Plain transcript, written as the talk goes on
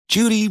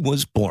Judy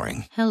was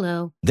boring.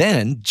 Hello.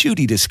 Then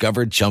Judy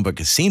discovered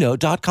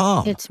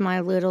ChumbaCasino.com. It's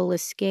my little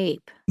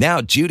escape. Now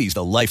Judy's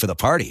the life of the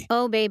party.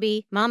 Oh,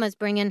 baby, mama's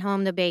bringing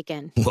home the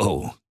bacon.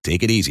 Whoa,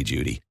 take it easy,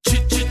 Judy.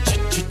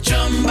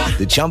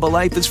 The Chumba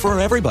life is for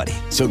everybody.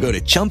 So go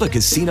to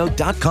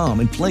ChumbaCasino.com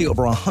and play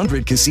over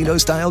 100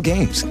 casino-style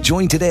games.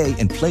 Join today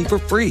and play for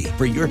free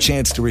for your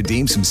chance to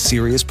redeem some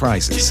serious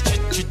prizes.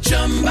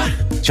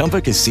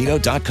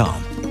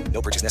 ChumbaCasino.com.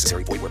 No purchase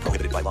necessary. Void where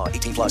prohibited by law.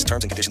 18 plus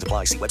terms and conditions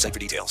apply. See website for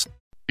details.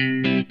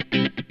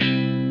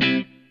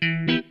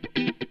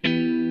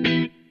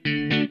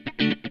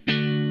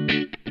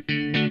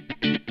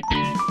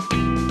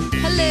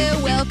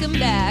 Hello, welcome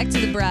back to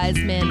the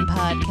Bridesman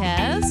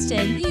Podcast,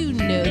 and you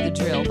know the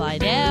drill by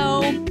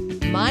now.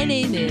 My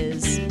name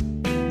is...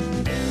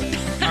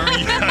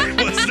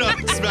 I was not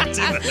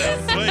expecting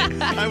this.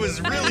 Wait, I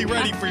was really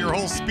ready for your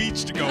whole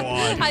speech to go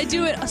on. I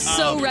do it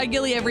so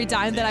regularly every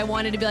time that I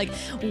wanted to be like,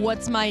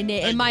 what's my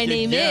name? And my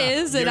name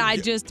is, and I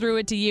just threw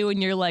it to you,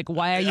 and you're like,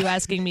 why are you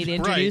asking me to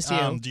introduce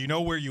you? Do you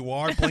know where you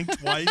are? Blink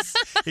twice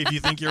if you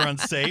think you're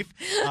unsafe.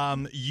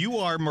 You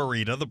are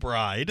Marita, the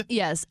bride.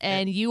 Yes,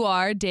 and you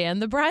are Dan,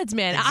 the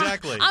bridesman.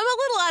 Exactly. I'm a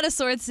little out of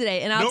sorts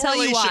today, and I'll tell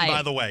you why. No relation,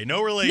 by the way.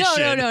 No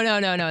relation.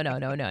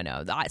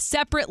 No.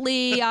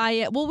 Separately,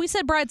 we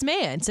said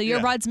bridesman, so you're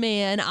a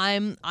bridesman.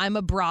 I'm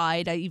a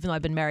bride, even though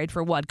I've been married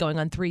for going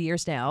on 3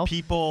 years now.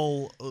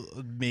 People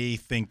may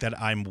think that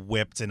I'm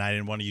whipped, and I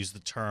didn't want to use the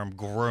term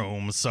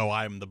groom, so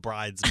I'm the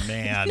bride's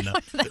man.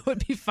 That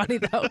would be funny,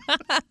 though.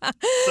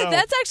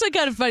 That's actually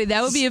kind of funny.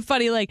 That would be a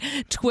funny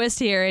twist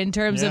here in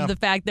terms of the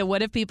fact that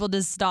what if people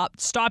just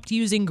stopped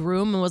using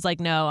groom and was like,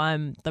 no,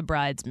 I'm the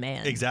bride's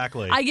man.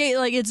 Exactly. I get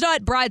it's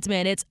not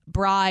bridesman, it's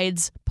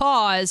bride's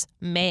pause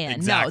man.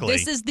 Exactly. No,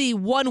 this is the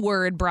one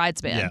word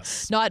bridesman,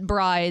 not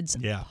bride's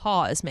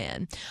pause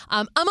man.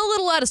 I'm a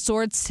little out of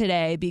sorts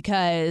today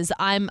because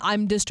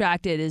I'm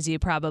distracted, as you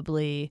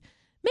probably.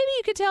 Maybe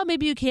you could tell,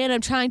 maybe you can. I'm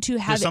trying to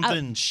have There's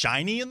something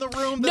shiny in the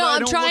room that I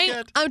don't look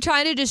at? I'm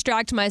trying to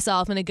distract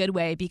myself in a good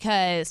way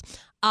because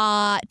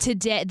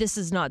today, this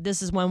is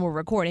when we're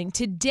recording.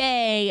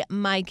 Today,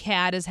 my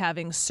cat is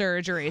having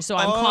surgery, so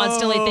I'm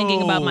constantly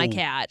thinking about my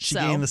cat. She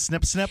getting the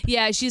snip?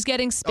 Yeah, she's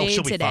getting spayed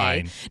she'll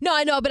today. Be fine. No,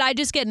 I know, but I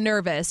just get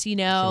nervous, you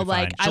know?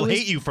 She'll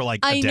hate you for a day.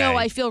 I know,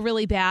 I feel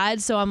really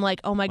bad, so I'm like,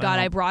 oh my God,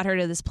 I brought her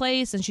to this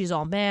place, and she's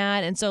all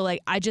mad, and so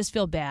I just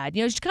feel bad.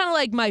 You know, she's kind of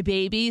like my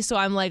baby, so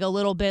I'm a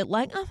little bit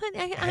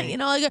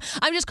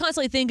I'm just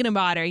constantly thinking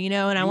about her,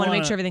 and I want to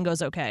make sure everything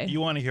goes okay.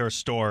 You want to hear a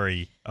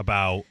story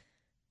about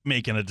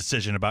making a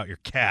decision about your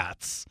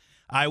cats.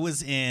 I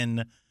was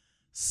in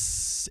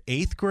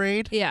 8th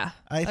grade,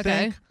 I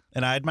think,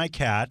 and I had my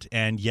cat,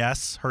 and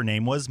yes, her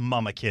name was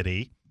Mama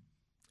Kitty.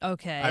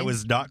 Okay. I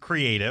was not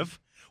creative.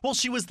 Well,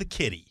 she was the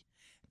kitty.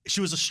 She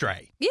was a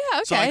stray. Yeah,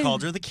 okay. So I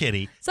called her the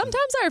kitty. Sometimes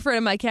I refer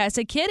to my cat as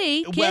a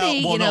kitty.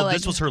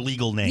 This was her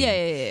legal name.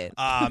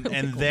 Yeah.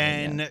 And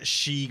then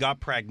she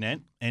got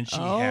pregnant, and she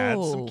had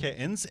some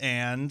kittens,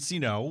 and, She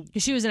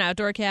was an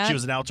outdoor cat? She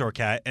was an outdoor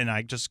cat, and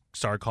I just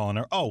started calling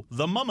her,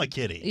 the Mama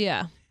Kitty.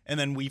 Yeah. And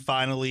then we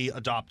finally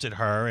adopted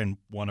her and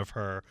one of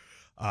her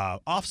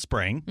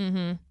offspring.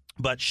 Mm-hmm.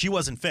 But she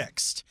wasn't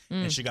fixed,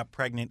 and she got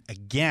pregnant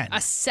again.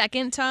 A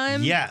second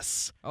time?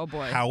 Yes. Oh,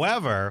 boy.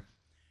 However,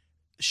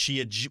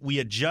 we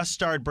had just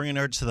started bringing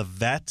her to the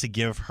vet to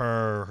give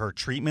her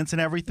treatments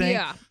and everything.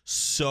 Yeah.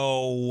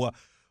 So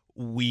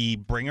we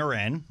bring her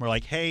in. We're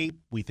like, hey,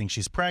 we think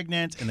she's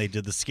pregnant. And they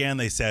did the scan.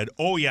 They said,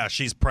 oh, yeah,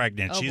 she's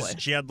pregnant. Oh, boy.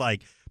 She had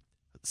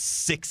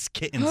 6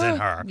 kittens in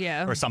her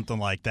or something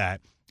like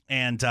that.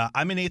 And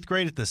I'm in 8th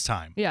grade at this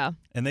time. Yeah.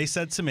 And they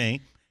said to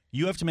me,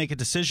 you have to make a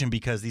decision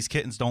because these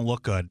kittens don't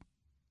look good.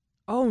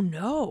 Oh,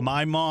 no.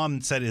 My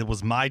mom said it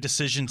was my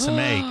decision to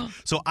make.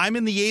 So I'm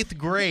in the 8th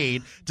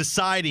grade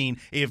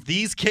deciding if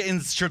these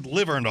kittens should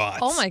live or not.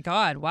 Oh, my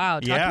God. Wow.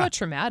 Talk about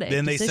traumatic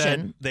Then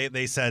decision.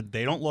 they said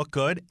they don't look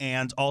good.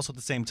 And also at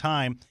the same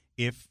time,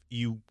 if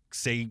you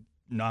say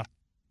not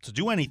to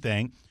do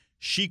anything,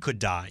 she could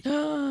die.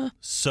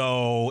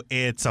 So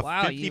it's a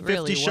 50-50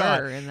 really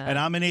shot. And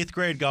I'm in 8th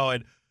grade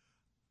going,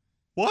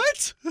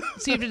 what?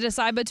 So you have to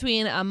decide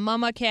between a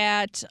mama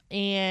cat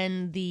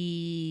and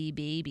the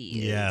babies.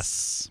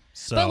 Yes.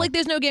 So, but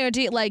there's no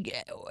guarantee.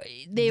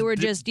 They were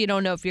just you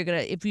don't know if you're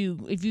gonna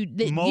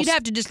you'd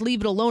have to just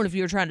leave it alone if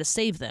you were trying to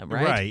save them,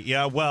 right? Right.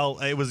 Yeah. Well,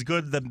 it was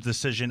good the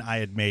decision I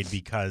had made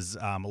because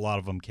a lot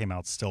of them came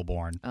out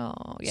stillborn.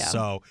 Oh yeah.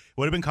 So it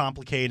would have been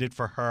complicated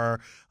for her.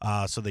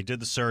 So they did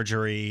the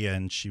surgery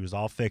and she was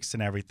all fixed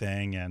and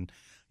everything and.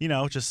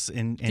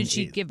 Did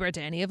she give birth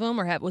to any of them,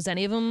 or was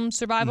any of them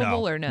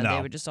survivable, or no? They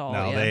were just all.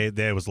 No,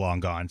 they was long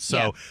gone.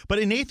 So, but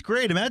in 8th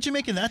grade, imagine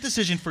making that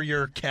decision for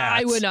your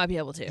cats. I would not be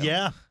able to.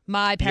 Yeah,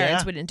 my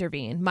parents would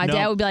intervene. My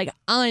dad would be like,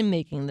 "I'm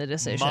making the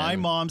decision." My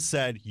mom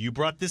said, "You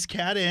brought this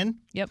cat in.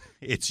 Yep,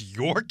 it's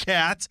your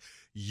cat.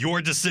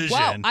 your decision.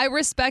 Well, I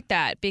respect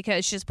that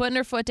because she's putting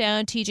her foot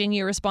down, teaching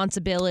you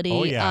responsibility.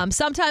 Oh, yeah.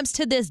 Sometimes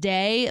to this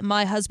day,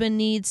 my husband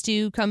needs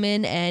to come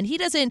in, and he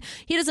doesn't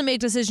make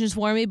decisions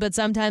for me. But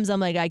sometimes I'm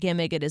like, I can't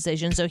make a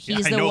decision, so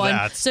he's the one.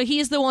 That. So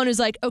he's the one who's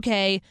like,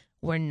 okay.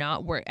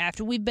 We're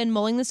after we've been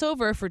mulling this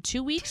over for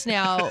 2 weeks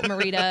now,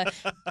 Marita,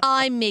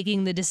 I'm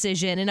making the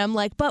decision. And I'm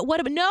like, but what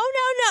about, no,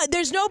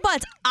 there's no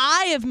buts.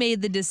 I have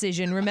made the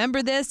decision.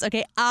 Remember this?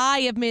 Okay,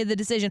 I have made the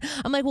decision.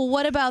 I'm like, well,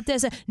 what about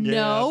this?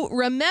 No,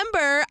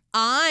 remember,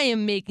 I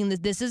am making this.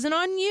 This isn't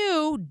on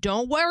you.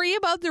 Don't worry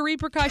about the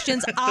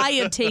repercussions. I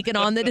have taken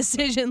on the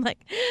decision. Like,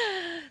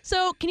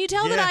 so can you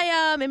tell that I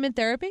am in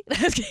therapy?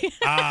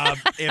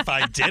 If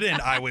I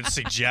didn't, I would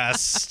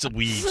suggest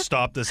we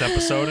stop this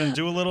episode and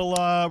do a little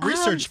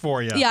research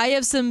for you. Yeah, I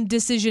have some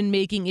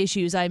decision-making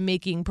issues. I'm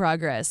making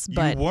progress,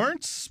 but you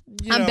weren't.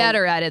 I'm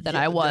better at it than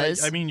I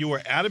was. I mean, you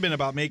were adamant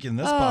about making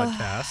this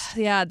podcast.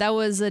 Yeah, that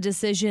was a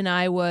decision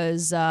I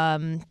was,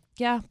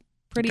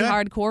 pretty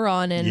hardcore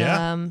on,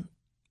 and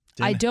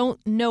I don't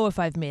know if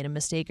I've made a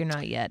mistake or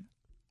not yet.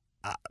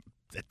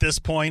 At this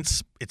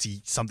point, it's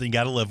something you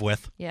got to live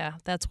with. Yeah,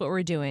 that's what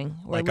we're doing.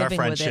 We're like living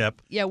our friendship.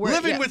 With it. Yeah, we're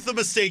living with the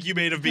mistake you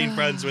made of being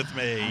friends with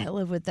me. I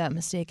live with that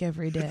mistake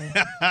every day.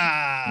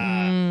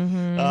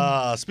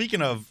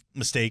 Speaking of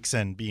mistakes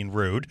and being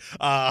rude,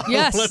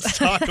 yes. Let's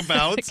talk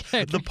about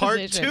the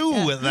part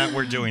 2 that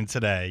we're doing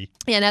today.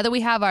 Yeah, now that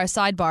we have our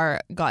sidebar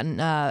gotten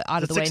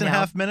out of the way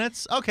now. 6.5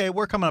 minutes? Okay,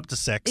 we're coming up to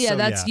 6. Yeah, so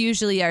that's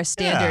usually our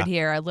standard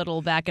here, a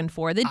little back and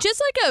forth. It's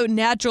just like a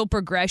natural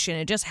progression.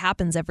 It just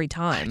happens every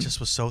time. I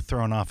just was so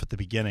thrown off at the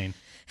beginning.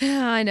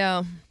 I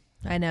know.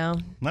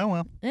 Oh,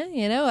 well.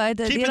 Yeah,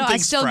 I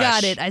still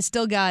got it. I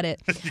still got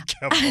it.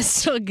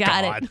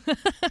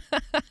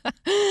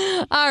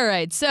 All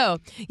right. So,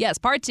 yes,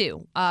 part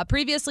 2.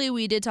 Previously,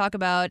 we did talk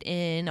about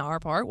in our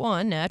part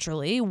 1,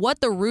 naturally,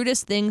 what the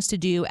rudest things to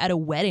do at a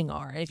wedding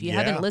are. If you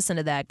haven't listened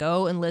to that,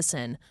 go and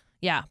listen.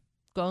 Yeah.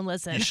 Go and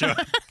listen. Sure.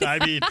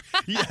 I mean,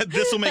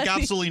 this will make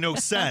absolutely no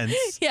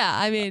sense. Yeah,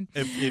 I mean,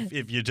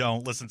 if you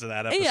don't listen to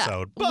that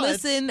episode. But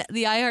listen,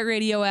 the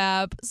iHeartRadio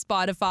app,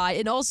 Spotify,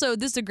 and also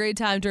this is a great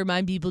time to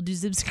remind people to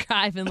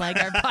subscribe and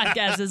like our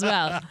podcast as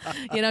well.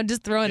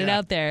 Just throwing it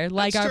out there,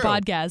 like our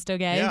podcast.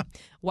 Okay. Yeah.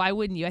 Why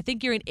wouldn't you? I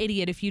think you're an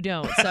idiot if you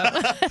don't. So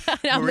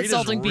I'm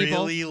insulting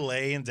people. Really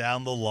laying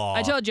down the law.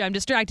 I told you I'm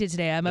distracted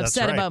today. I'm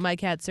upset about my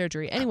cat's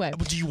surgery. Anyway,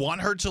 do you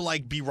want her to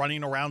be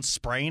running around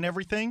spraying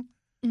everything?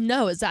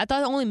 No, I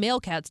thought only male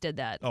cats did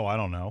that. Oh, I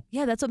don't know.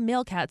 Yeah, that's what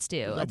male cats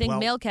do. I think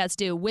male cats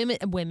do. Women,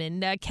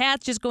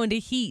 cats just go into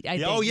heat. I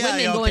think. Oh yeah,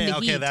 women go into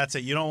heat. Okay, that's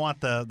it. You don't want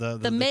the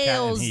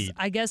males. Cat in heat.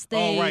 I guess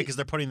they. Oh right, because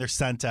they're putting their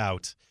scent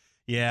out.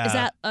 Yeah. Is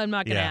that? I'm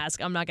not gonna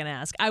ask. I'm not gonna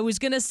ask. I was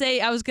gonna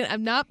say.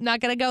 I'm not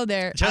gonna go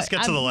there. Just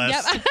get to the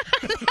list. Yep.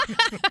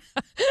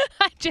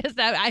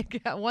 I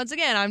once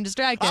again, I'm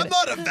distracted. I'm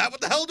not a vet.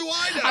 What the hell do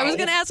I know? I was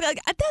gonna ask. That's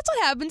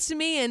what happens to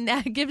me, and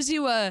that gives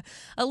you a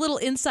little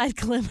inside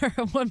glimmer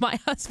of what my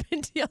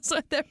husband deals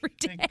with every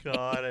day. Thank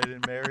God I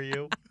didn't marry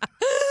you.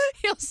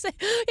 He'll say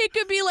it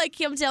could be like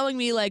him telling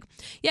me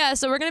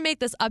so we're gonna make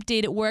this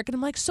update at work, and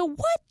I'm like, so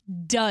what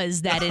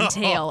does that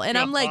entail? And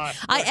I'm like,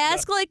 I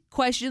ask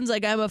questions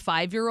like I'm a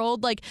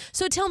 5-year-old.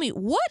 So tell me,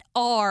 what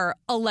are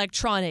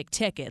electronic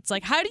tickets?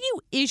 How do you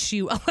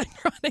issue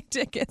electronic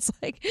tickets?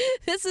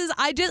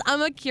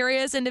 I'm a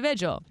curious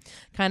individual,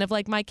 kind of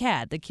like my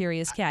cat, the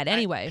curious cat.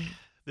 Anyway,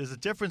 there's a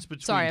difference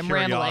between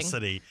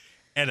curiosity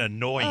and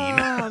annoying.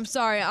 I'm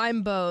sorry.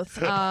 I'm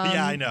both.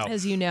 Yeah, I know.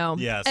 As you know.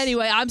 Yes.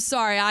 Anyway, I'm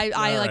sorry.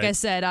 I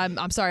said,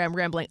 I'm sorry I'm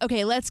rambling.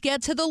 Okay, let's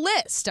get to the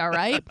list, all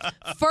right?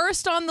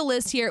 First on the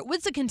list here,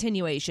 it's a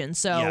continuation.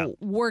 So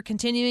we're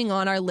continuing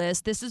on our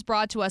list. This is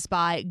brought to us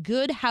by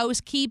Good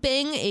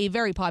Housekeeping, a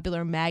very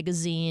popular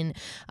magazine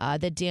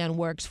that Dan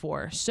works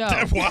for. So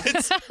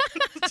what?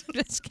 I'm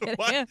just kidding.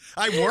 What?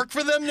 I work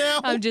for them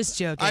now? I'm just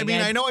joking. I mean,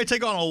 I know I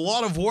take on a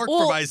lot of work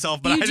for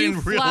myself, but I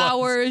didn't realize. You do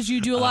flowers.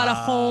 You do a lot of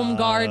home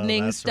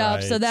gardening stuff.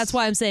 Right. So that's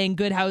why I'm saying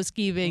Good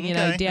Housekeeping.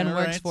 Dan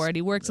works for it.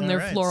 He works in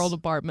their floral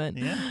department.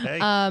 Yeah.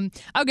 Hey.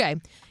 Okay.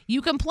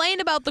 You complain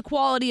about the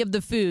quality of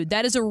the food.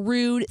 That is a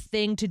rude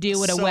thing to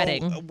do at a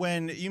wedding.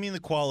 When you mean the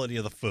quality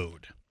of the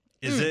food,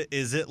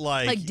 is it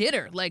like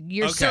dinner?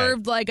 You're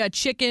served a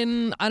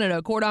chicken, I don't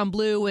know, cordon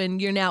bleu,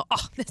 and you're now,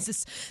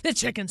 the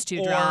chicken's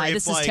too dry.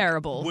 This is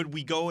terrible. Would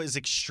we go as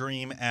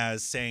extreme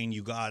as saying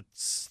you got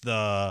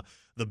the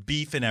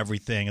beef and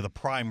everything, the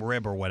prime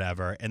rib or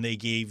whatever, and they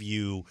gave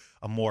you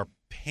a more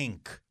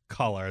pink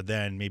color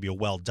than maybe a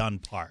well-done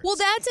part? Well,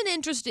 that's an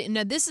interesting.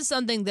 Now, this is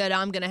something that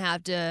I'm going to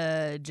have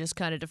to just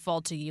kind of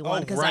default to you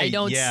on because I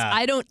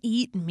don't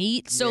eat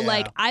meat. So,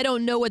 I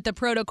don't know what the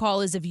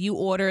protocol is if you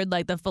ordered,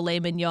 the filet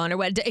mignon or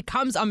what. It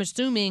comes, I'm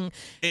assuming,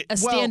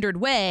 standard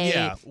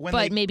way,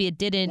 but maybe it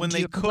didn't. Do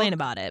you complain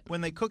about it? When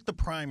they cook the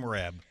prime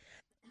rib,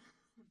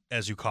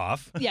 as you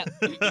cough. Yeah.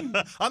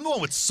 I'm the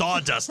one with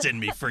sawdust in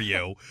me for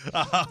you.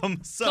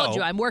 Told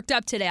you, I'm worked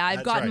up today.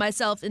 I've gotten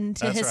myself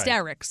into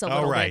hysterics a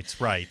little bit.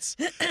 Right.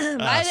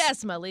 I had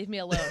asthma. Leave me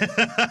alone.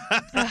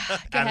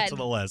 Add it to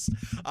the list.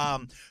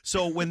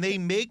 So when they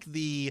make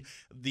the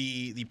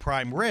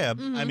prime rib,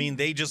 I mean,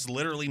 they just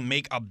literally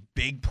make a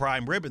big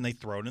prime rib and they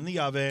throw it in the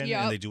oven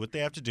and they do what they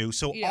have to do.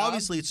 So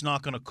obviously it's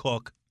not going to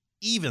cook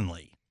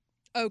evenly.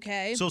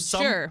 Okay. So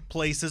some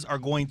places are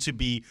going to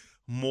be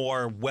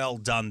more well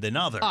done than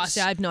others. Oh,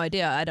 see, I have no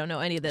idea. I don't know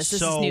any of this.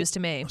 This is news to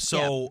me.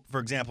 So, for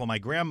example, my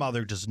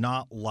grandmother does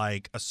not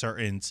like a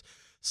certain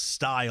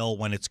style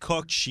when it's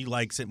cooked. She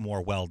likes it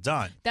more well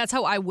done. That's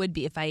how I would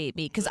be if I ate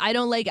meat, because I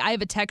don't like, I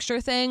have a texture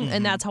thing,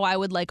 and that's how I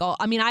would like all.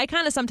 I mean, I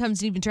kind of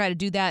sometimes even try to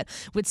do that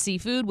with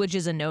seafood, which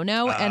is a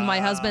no-no. And my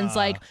husband's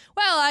like,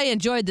 well, I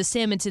enjoyed the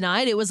salmon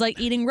tonight. It was like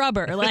eating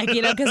rubber, like,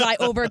 you know, because I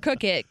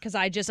overcook it, because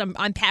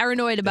I'm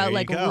paranoid about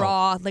like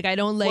raw. Like I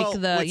don't like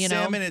with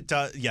salmon, it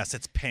does. Yes,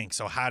 it's pink.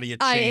 So how do you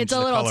change the color? It's a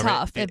little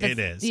tough. It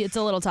is. It's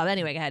a little tough.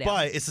 Anyway, go ahead.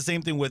 But it's the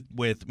same thing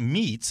with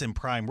meats and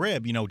prime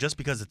rib. You know, just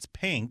because it's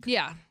pink.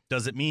 Yeah.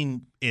 Does it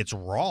mean it's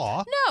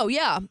raw? No,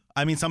 yeah.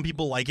 I mean, some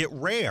people like it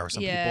rare.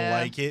 Some people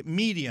like it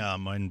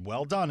medium and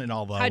well done and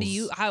all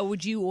those. How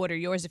would you order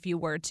yours if you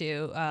were to?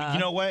 You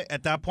know what?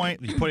 At that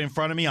point, you put it in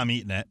front of me, I'm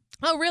eating it.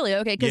 Oh, really?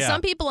 Okay. Because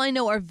some people I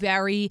know are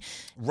very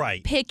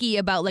picky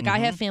about, like, I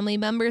have family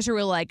members who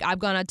are like, I've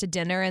gone out to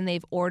dinner and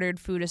they've ordered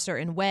food a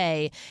certain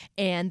way,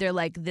 and they're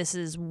like, this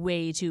is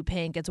way too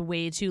pink. It's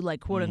way too,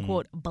 like, quote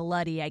unquote,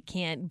 bloody. I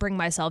can't bring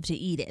myself to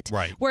eat it.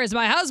 Right. Whereas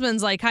my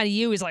husband's like, kind of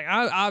you. He's like,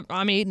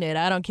 I'm eating it.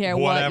 I don't care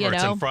whatever, what, you know.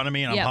 It's in front of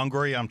me and I'm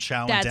hungry. I'm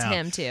chowing down. That's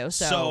him too.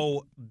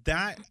 So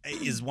that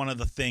is one of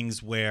the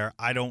things where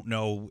I don't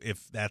know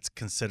if that's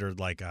considered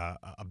like a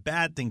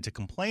bad thing to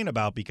complain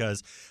about,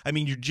 because, I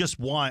mean, you just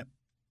want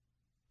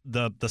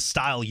the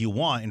style you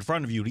want in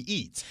front of you to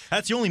eat.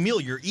 That's the only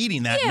meal you're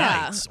eating that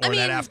night or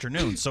that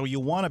afternoon. So you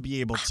want to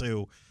be able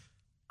to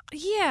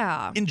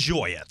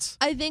enjoy it.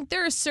 I think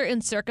there are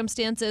certain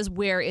circumstances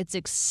where it's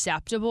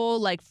acceptable.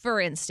 Like,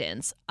 for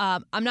instance,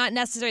 I'm not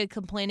necessarily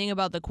complaining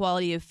about the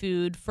quality of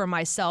food for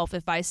myself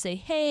if I say,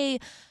 hey,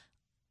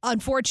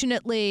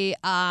 unfortunately,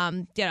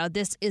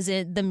 this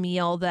isn't the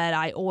meal that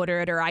I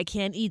ordered, or I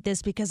can't eat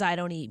this because I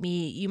don't eat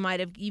meat.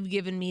 You've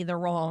given me the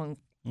wrong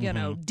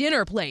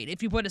dinner plate.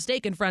 If you put a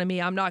steak in front of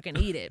me, I'm not going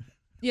to eat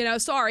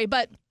it. Sorry,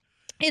 but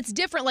it's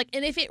different. Like,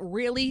 and if it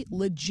really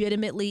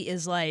legitimately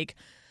is like,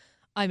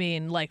 I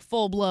mean, like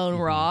full blown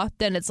raw,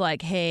 then it's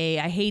like, hey,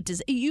 I hate to.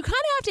 You kind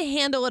of have to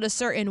handle it a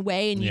certain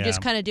way, and you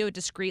just kind of do it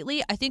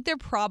discreetly. I think they're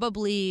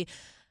probably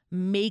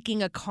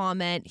making a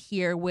comment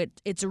here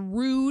it's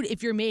rude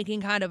if you're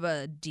making kind of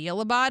a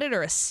deal about it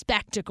or a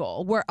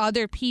spectacle where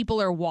other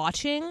people are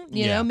watching.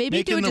 You know, maybe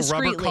making do it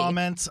discreetly. The rubber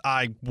comments,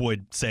 I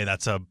would say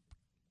that's a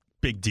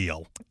big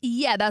deal.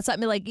 Yeah, that's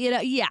something like,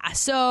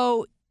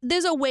 so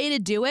there's a way to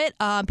do it.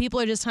 People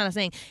are just kind of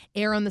saying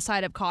err on the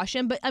side of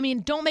caution, but I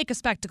mean, don't make a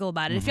spectacle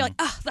about it. If you're like,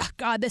 oh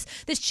God, this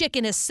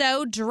chicken is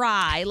so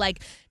dry,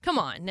 like, come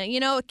on,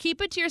 now,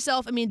 keep it to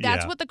yourself. I mean,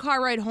 that's what the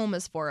car ride home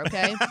is for,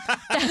 okay?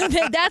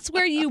 That's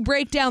where you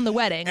break down the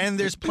wedding. And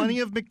there's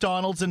plenty of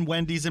McDonald's and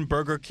Wendy's and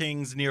Burger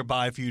Kings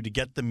nearby for you to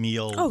get the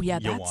meal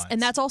you want.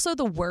 And that's also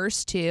the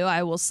worst too,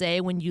 I will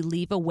say, when you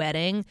leave a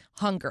wedding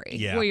hungry.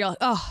 Yeah. Where you're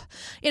like,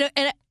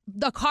 and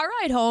the car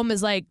ride home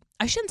is like,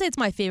 I shouldn't say it's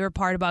my favorite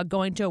part about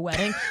going to a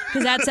wedding,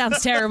 because that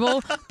sounds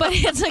terrible, but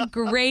it's a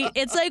great,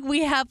 it's like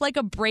we have like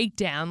a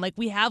breakdown, like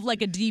we have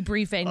like a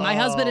debriefing. My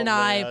husband and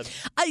I, you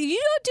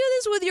don't do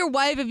this with your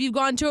wife if you've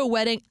gone to a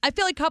wedding. I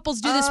feel like couples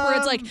do this where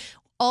it's like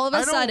all of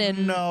a sudden. I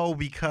don't know,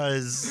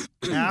 because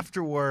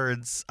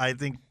afterwards, I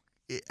think,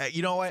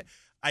 you know what?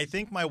 I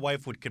think my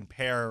wife would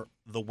compare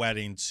the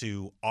wedding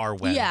to our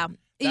wedding.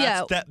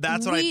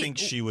 That's what I think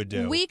she would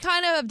do. We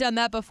kind of have done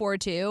that before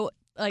too.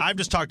 Like, I've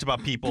just talked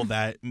about people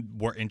that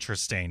were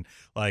interesting.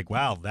 Like,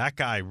 wow, that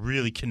guy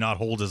really cannot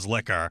hold his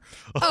liquor.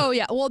 Oh,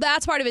 yeah. Well,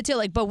 that's part of it, too.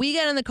 Like, but we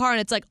get in the car,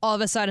 and it's like all of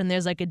a sudden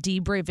there's like a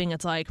debriefing.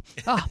 It's like,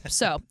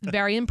 so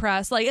very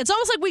impressed. Like, it's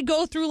almost like we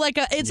go through like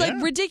it's like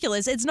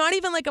ridiculous. It's not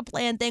even like a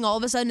planned thing. All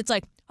of a sudden it's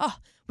like,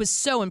 was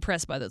so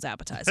impressed by those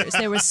appetizers.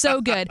 They were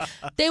so good.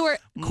 They were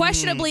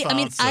questionably, I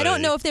mean, I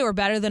don't know if they were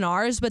better than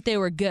ours, but they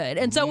were good.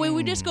 And so we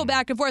would just go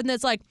back and forth, and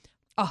it's like,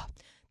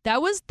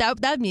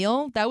 that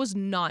meal, that was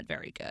not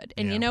very good.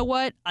 And you know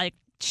what?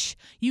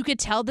 You could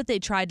tell that they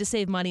tried to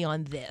save money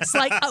on this.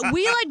 Like,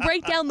 we like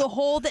break down the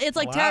whole thing. It's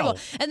like terrible.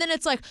 And then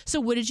it's like, so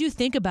what did you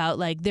think about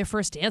like their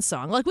first dance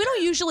song? Like, we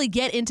don't usually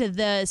get into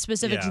the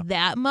specifics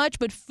that much,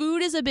 but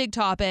food is a big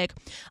topic.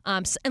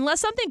 Unless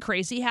something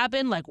crazy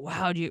happened, like,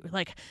 wow,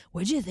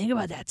 what did you think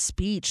about that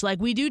speech? Like,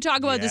 we do talk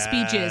about the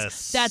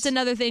speeches. That's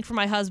another thing for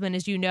my husband,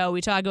 as you know,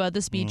 we talk about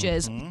the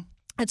speeches.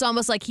 It's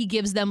almost like he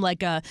gives them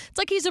it's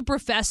like he's a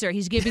professor.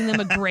 He's giving them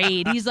a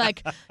grade. He's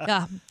like,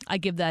 I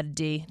give that a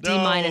D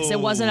minus. It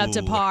wasn't up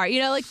to par.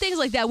 Like things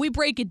like that. We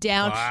break it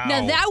down. Wow.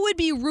 Now, that would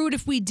be rude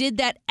if we did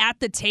that at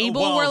the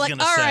table. We're like,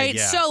 all right,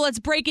 so let's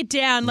break it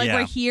down. Like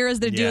we're here as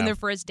they're doing their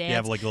first dance. You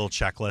have like a little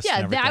checklist. Yeah,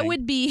 and everything. that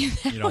would be.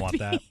 You don't want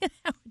that.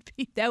 That would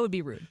That would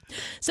be rude.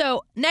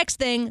 So next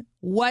thing,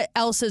 what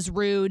else is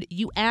rude?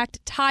 You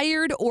act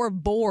tired or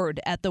bored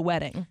at the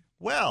wedding.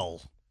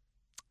 Well,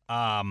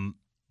 sometimes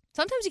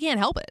you can't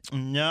help it.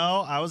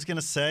 No, I was going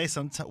to say,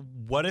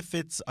 what if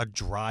it's a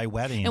dry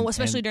wedding? And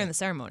especially during the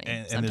ceremony.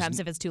 Sometimes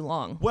if it's too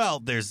long. Well,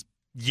 there's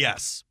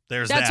that.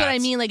 That's what I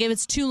mean. Like, if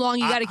it's too long,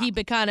 you got to keep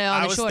it kind of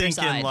on the shorter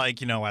side. I was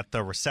thinking, like, at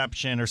the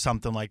reception or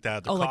something like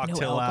that, the cocktail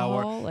like no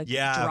hour. Like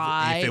yeah,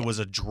 dry. If it was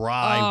a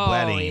dry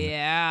wedding. Oh,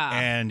 yeah.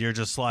 And you're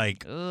just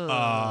like,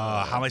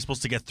 how am I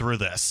supposed to get through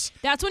this?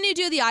 That's when you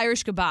do the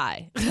Irish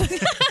goodbye.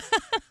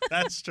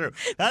 That's true.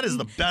 That is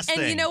the best thing.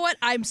 And you know what?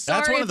 I'm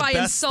sorry if I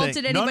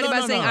insulted anybody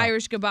by saying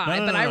Irish goodbye,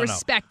 but I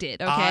respect it,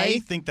 okay? I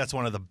think that's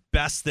one of the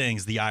best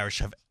things the Irish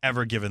have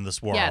ever given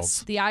this world.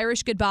 Yes, the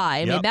Irish goodbye.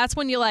 I mean, that's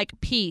when you're like,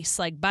 peace,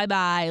 like,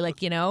 bye-bye, like,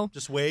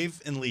 Just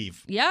wave and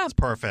leave. Yeah. It's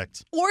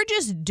perfect. Or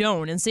just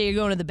don't and say you're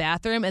going to the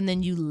bathroom and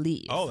then you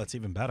leave. Oh, that's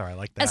even better. I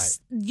like that.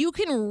 You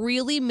can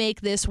really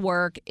make this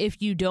work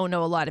if you don't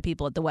know a lot of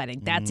people at the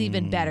wedding. That's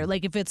even better.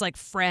 Like, if it's like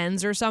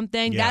friends or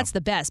something, that's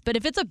the best. But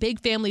if it's a big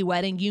family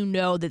wedding, you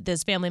know that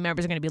those family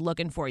members are going to be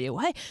looking for you.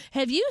 Hey,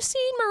 have you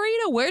seen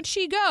Marita? Where'd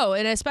she go?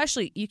 And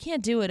especially, you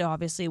can't do it,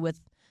 obviously, with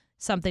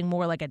something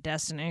more like a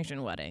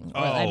destination wedding.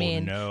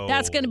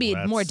 That's going to be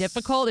more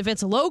difficult. If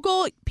it's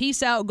local,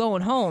 peace out,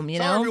 going home, you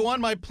know? Sorry,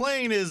 everyone, my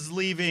plane is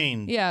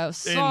leaving. Yeah,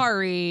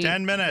 sorry. In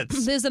 10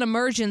 minutes. There's an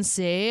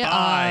emergency.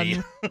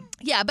 Bye.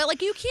 Yeah, but,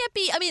 like, you can't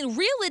be,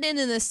 reel it in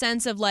the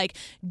sense of, like,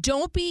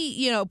 don't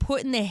be,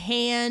 putting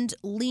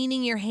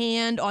leaning your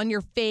hand on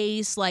your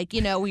face, like,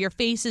 where your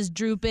face is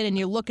drooping and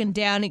you're looking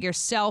down at your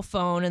cell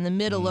phone in the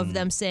middle of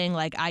them saying,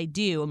 like, I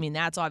do.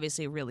 That's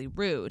obviously really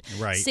rude.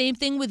 Right. Same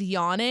thing with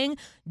yawning.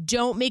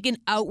 Don't make an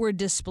outward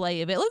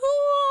display of it. Like,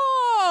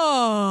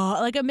 oh,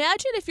 like,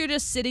 imagine if you're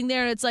just sitting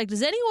there and it's like,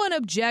 does anyone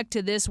object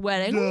to this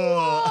wedding?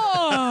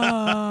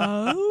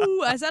 I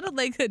sounded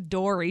like a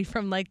Dory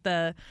from like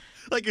the...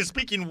 Like you're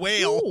speaking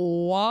whale.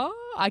 What?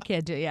 I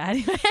can't do it. Yeah.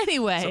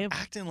 Anyway. So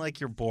acting like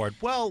you're bored.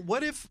 Well,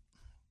 what if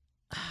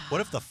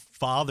the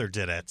father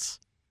did it?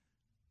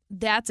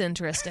 That's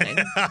interesting.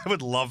 I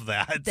would love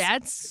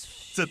that.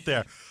 Sit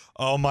there.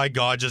 Oh, my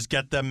God, just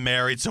get them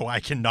married so I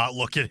cannot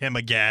look at him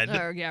again.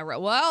 Yeah, right.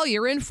 Well,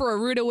 you're in for a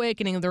rude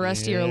awakening the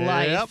rest of your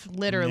life,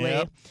 literally.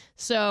 Yep.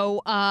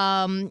 So,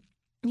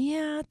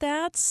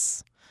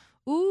 that's...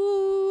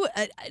 Ooh,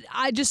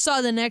 I just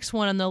saw the next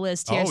one on the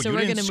list here, so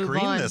we're going to move on. You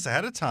didn't screen this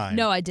ahead of time.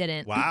 No, I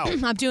didn't. Wow.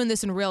 I'm doing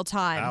this in real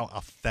time. Wow,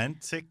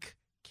 authentic.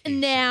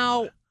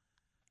 Now,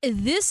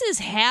 this has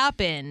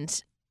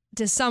happened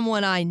to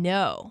someone I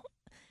know.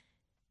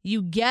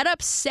 You get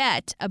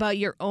upset about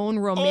your own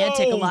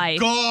romantic life.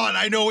 Oh, God,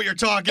 I know what you're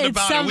talking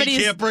about. And we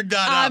can't bring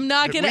that up. I'm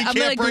going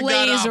to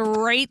glaze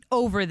right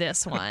over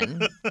this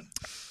one.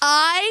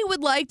 I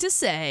would like to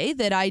say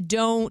that I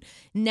don't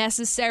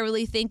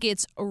necessarily think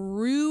it's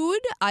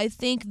rude. I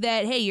think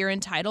that, hey, you're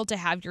entitled to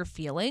have your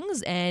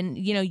feelings and,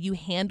 you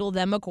handle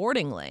them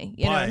accordingly.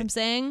 You know what I'm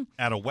saying?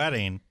 At a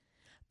wedding,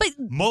 but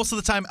most of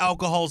the time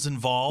alcohol's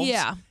involved.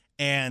 Yeah.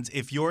 And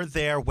if you're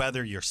there,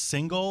 whether you're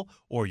single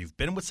or you've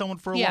been with someone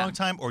for a long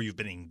time or you've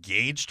been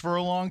engaged for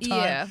a long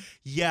time,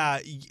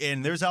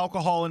 and there's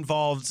alcohol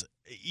involved,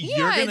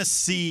 you're going to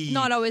see...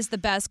 not always the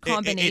best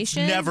combination. It's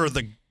never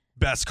the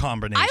best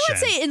combination. I would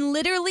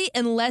say,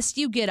 unless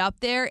you get up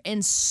there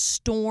and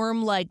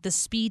storm, like, the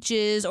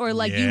speeches or,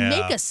 like, you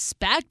make a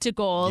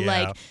spectacle,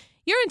 like...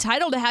 You're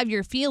entitled to have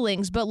your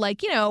feelings, but,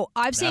 like,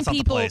 I've seen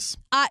people. That's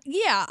not the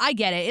place. I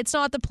get it. It's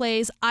not the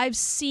place. I've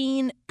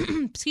seen,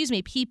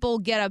 people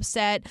get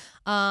upset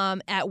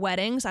at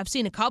weddings. I've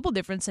seen a couple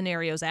different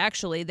scenarios,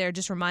 actually. They're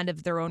just reminded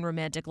of their own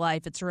romantic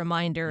life. It's a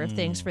reminder of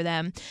things for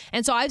them.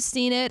 And so I've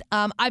seen it.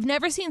 I've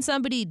never seen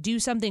somebody do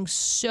something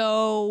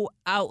so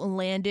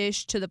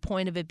outlandish to the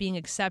point of it being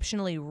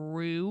exceptionally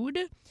rude.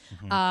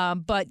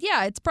 But,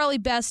 yeah, it's probably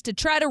best to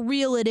try to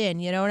reel it in.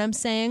 You know what I'm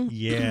saying?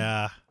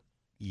 Yeah.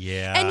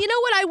 Yeah. And you know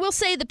what? I will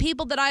say the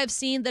people that I have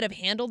seen that have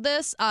handled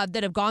this,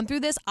 that have gone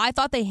through this, I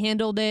thought they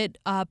handled it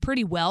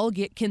pretty well,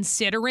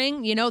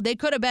 considering, they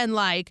could have been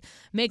like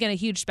making a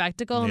huge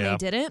spectacle and they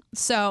didn't.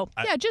 So,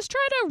 just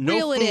try to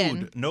reel it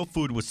in. No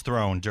food was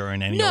thrown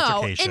during any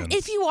altercations. And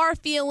if you are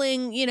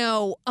feeling,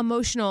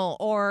 emotional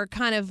or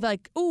kind of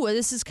like, ooh,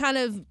 this is kind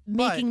of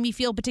making me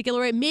feel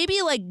particular way,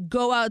 maybe like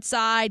go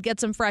outside, get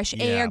some fresh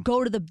air,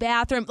 go to the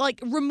bathroom, like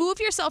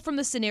remove yourself from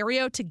the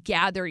scenario to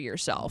gather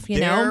yourself, you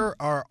know?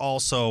 There are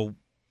also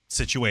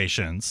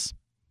situations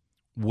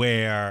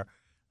where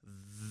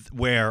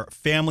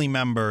family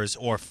members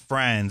or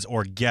friends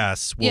or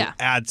guests will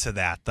add to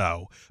that,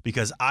 though,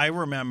 because I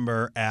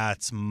remember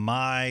at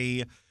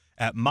my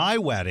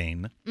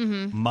wedding,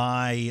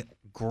 my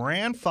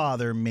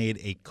grandfather made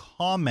a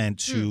comment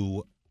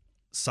to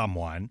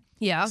someone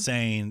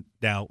saying,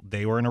 now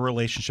they were in a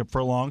relationship for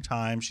a long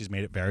time. She's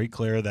made it very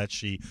clear that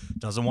she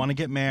doesn't want to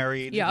get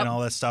married and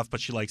all that stuff, but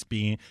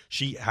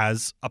she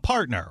has a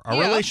partner, a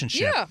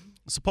relationship.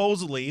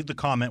 Supposedly, the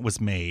comment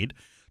was made,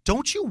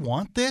 don't you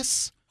want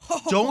this?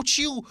 Don't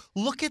you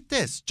look at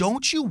this?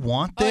 Don't you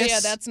want this? Oh yeah,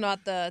 that's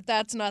not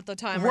the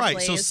time or right.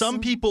 place. So some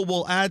people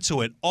will add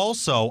to it.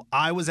 Also,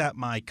 I was at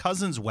my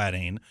cousin's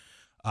wedding.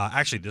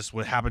 Actually, this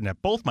happened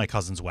at both my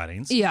cousins'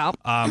 weddings. Yeah.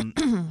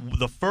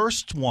 The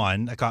first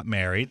one that got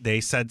married, they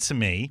said to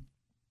me,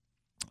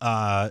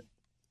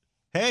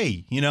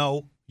 "Hey,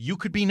 you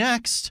could be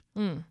next."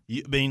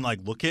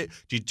 Look at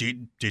did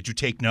you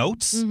take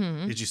notes?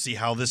 Mm-hmm. Did you see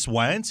how this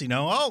went?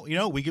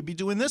 We could be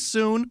doing this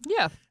soon.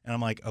 Yeah. And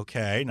I'm like,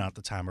 okay, not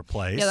the time or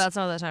place. Yeah, that's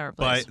not the time or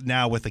place. But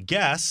now with a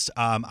guest,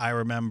 I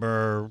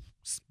remember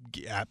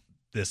at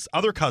this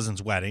other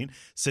cousin's wedding,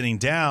 sitting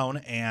down,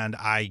 and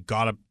I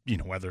got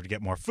whether to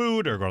get more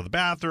food or go to the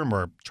bathroom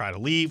or try to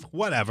leave,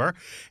 whatever.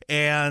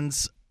 And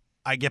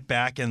I get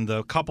back, and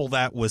the couple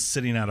that was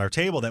sitting at our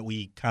table that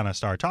we kind of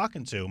started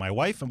talking to, my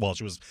wife, and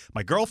she was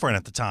my girlfriend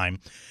at the time,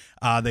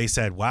 they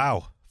said,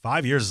 "Wow,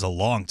 5 years is a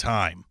long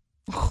time."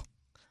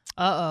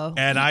 Uh-oh.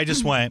 And I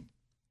just went,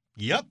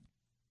 "Yep."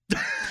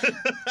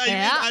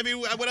 Yeah. I mean,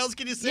 what else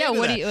can you say? Yeah, to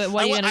what that? are you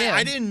going to do?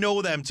 I didn't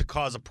know them to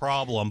cause a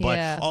problem,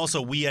 but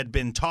also we had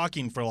been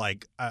talking for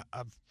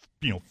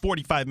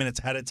 45 minutes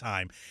ahead of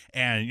time,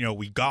 and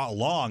we got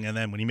along. And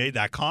then when he made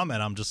that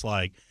comment, I'm just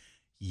like,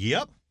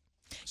 "Yep."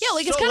 Yeah,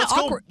 it's kind of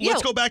awkward.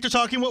 Let's go back to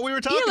talking what we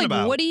were talking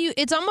about. What do you?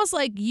 It's almost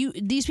like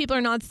these people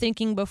are not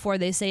thinking before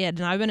they say it,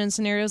 and I've been in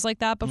scenarios like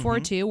that before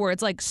too, where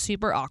it's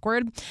super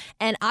awkward.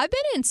 And I've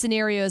been in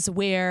scenarios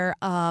where,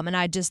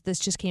 this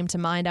just came to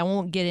mind. I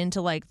won't get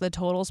into the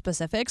total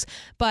specifics,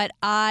 but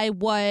I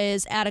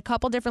was at a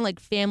couple different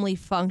family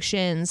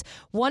functions.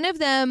 One of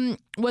them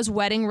was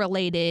wedding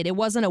related. It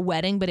wasn't a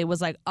wedding, but it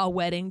was a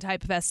wedding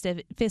type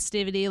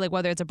festivity,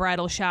 whether it's a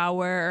bridal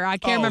shower or I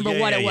can't remember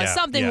what it was,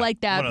 something like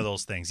that. One of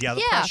those things. Yeah,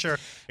 the pressure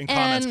and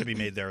comments could be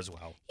made there as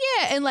well.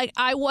 Yeah, and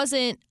I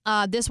wasn't.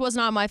 This was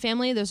not my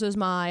family. This was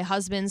my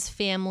husband's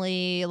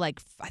family. I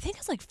think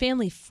it's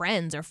family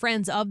friends or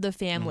friends of the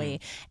family,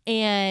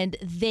 and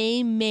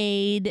they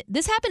made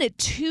this happened at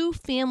 2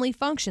 family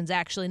functions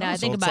actually. Now I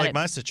think about it. It's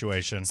my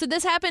situation. So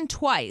this happened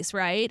twice,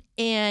 right?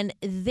 And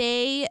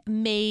they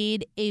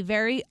made a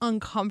very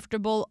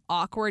uncomfortable,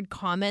 awkward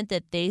comment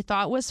that they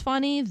thought was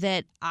funny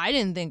that I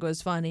didn't think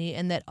was funny,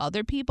 and that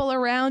other people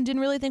around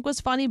didn't really think was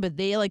funny. But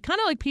they kind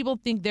of people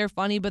think they're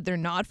funny, but they're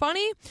not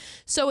funny.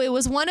 So it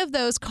was one of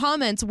those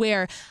comments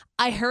where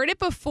I heard it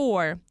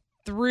before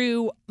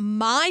through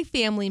my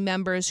family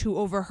members who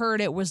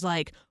overheard it was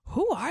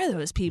who are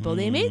those people?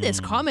 They made this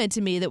comment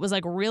to me that was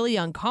really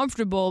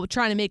uncomfortable,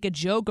 trying to make a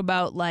joke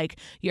about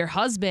your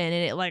husband,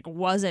 and it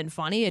wasn't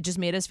funny. It just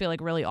made us feel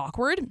really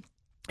awkward.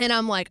 And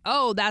I'm like,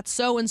 oh, that's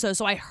so-and-so.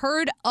 So I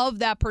heard of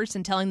that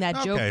person telling that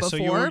joke before.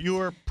 Okay, so you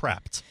were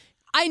prepped.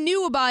 I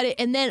knew about it,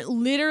 and then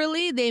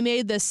literally they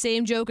made the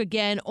same joke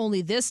again,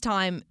 only this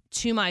time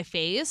to my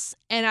face,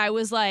 and I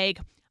was like,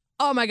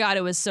 oh my God,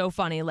 it was so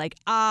funny.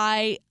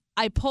 I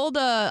pulled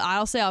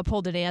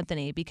an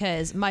Anthony,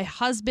 because my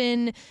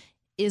husband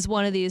is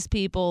one of these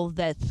people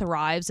that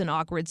thrives in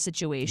awkward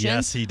situations.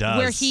 Yes, he does.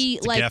 Where he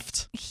it's a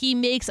gift. He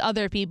makes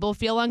other people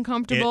feel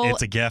uncomfortable.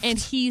 It's a gift. And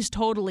he's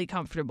totally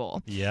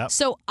comfortable. Yeah.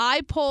 So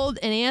I pulled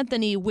an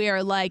Anthony where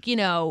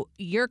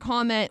your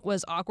comment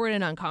was awkward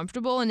and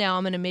uncomfortable, and now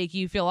I'm going to make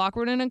you feel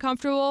awkward and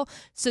uncomfortable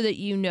so that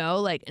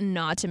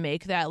not to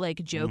make that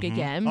joke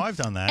again. Oh, I've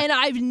done that. And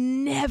I've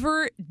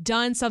never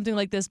done something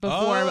like this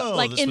before.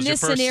 This in was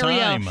this your first scenario.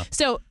 Time.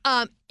 So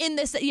I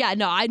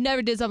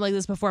never did something like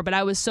this before, but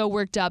I was so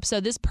worked up. So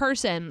this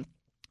person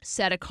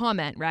said a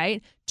comment,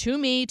 right, to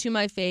me, to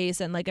my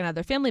face, and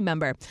another family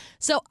member.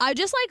 So I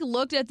just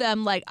looked at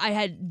them I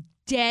had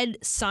dead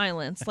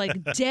silence,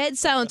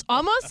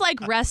 almost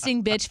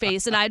resting bitch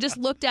face. And I just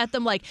looked at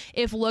them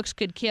if looks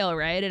could kill,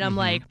 right? And I'm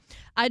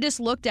I just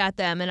looked at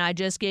them and I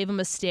just gave them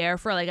a stare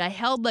for I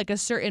held a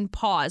certain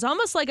pause,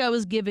 almost I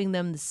was giving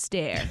them the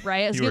stare,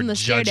 right? I was giving the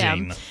stare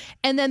down.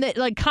 And then they,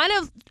 kind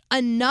of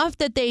enough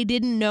that they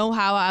didn't know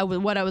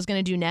what I was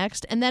going to do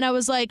next. And then I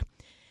was like,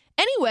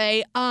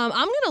 anyway, I'm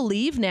going to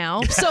leave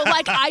now. So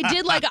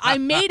I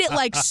made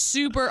it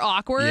super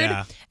awkward.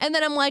 Yeah. And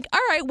then I'm like,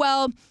 all right,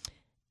 well,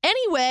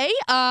 anyway,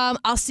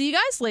 I'll see you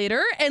guys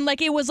later. And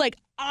it was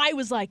I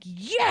was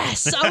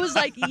yes. I was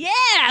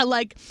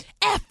yeah,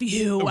 F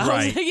you. I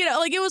Right.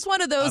 was, it was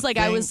one of those,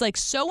 I was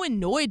so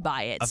annoyed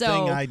by it. A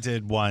thing I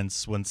did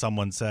once when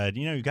someone said,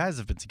 you guys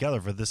have been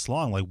together for this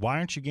long. Why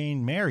aren't you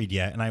getting married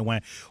yet? And I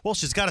went, well,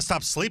 she's got to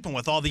stop sleeping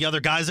with all the other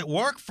guys at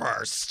work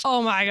first.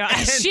 Oh my God.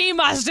 She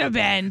must have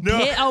been.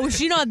 No. Oh, was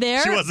she not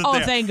there? She wasn't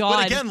there. Oh, thank God.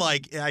 But again,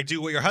 I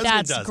do what your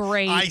husband does. That's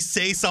great. I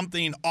say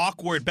something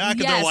awkward back,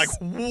 and they're like,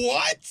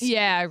 what?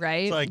 Yeah,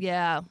 right? It's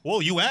yeah.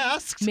 Well, you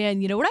asked.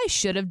 Man, you know what I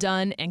should have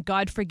done? And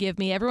God forgive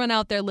me. Everyone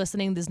out there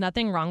listening, there's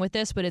nothing wrong with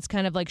this, but it's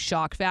kind of like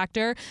shock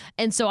factor.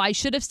 And so I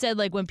should have said,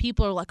 like, when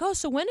people are like, oh,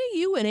 so when are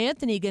you and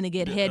Anthony going to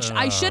get hitched?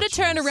 I should have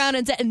turned around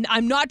and said, and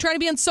I'm not trying to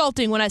be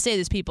insulting when I say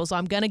this, people, so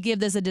I'm going to give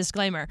this a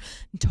disclaimer.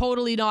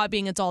 Totally not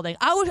being insulting.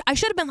 I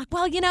should have been like,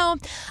 well,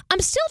 I'm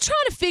still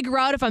trying to figure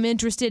out if I'm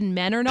interested in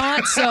men or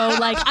not. So,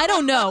 like, I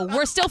don't know.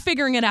 We're still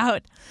figuring it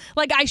out.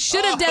 Like, I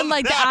should have done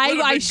like that.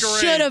 I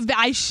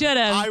should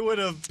have. I would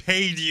have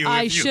paid you.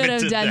 I should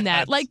have done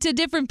that. Like, to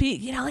different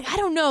people, like, I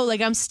don't know.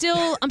 Like, I'm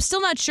still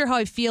not sure how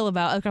I feel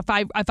about,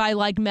 like, if I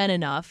like men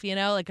enough,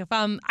 like,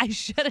 I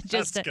should have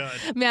just,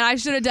 man, I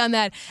should have done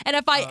that. And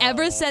if I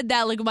ever said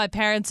that, like, with my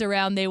parents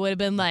around, they would have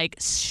been like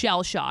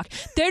shell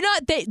shocked.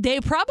 They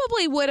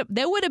probably would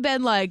have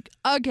been like,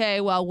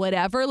 okay, well,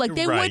 whatever. Like,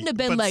 they wouldn't have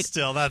been like,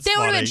 still, that's they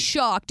would have funny. been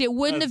shocked. It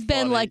wouldn't have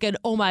been like an,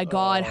 oh my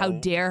God, how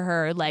dare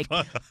her. Like,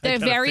 they're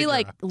very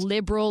like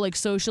liberal, like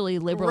socially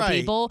liberal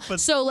people.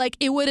 So like,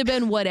 it would have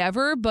been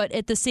whatever. But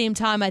at the same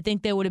time, I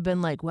think they would have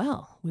been like,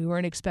 well, we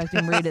weren't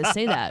expecting Marita to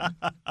say that.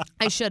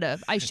 I should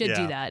have. I should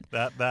do that.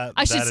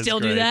 I should still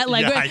do that.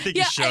 Like, I think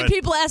you should.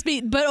 People ask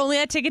me, but only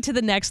I take it to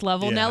the next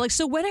level now. Like,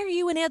 so when are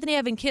you and Anthony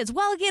having kids?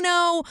 Well,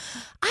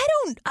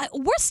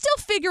 we're still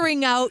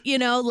figuring out,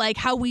 like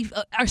how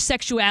our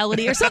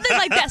sexuality or something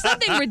like that.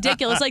 Something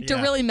ridiculous, like to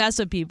really mess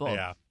with people.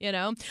 Yeah.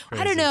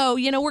 I don't know.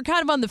 We're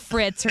kind of on the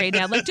fritz right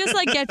now. Like, just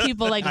like get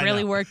people like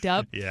really worked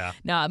up. Yeah.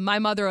 No, my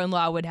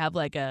mother-in-law would have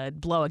like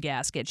blow a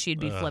gasket. She'd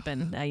be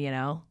flipping,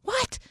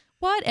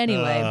 What?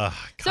 Anyway.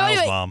 So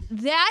anyway, mom.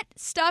 That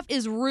stuff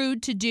is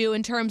rude to do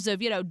in terms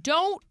of,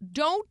 don't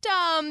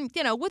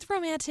with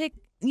romantic,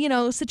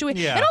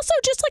 situation. Yeah. And also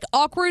just like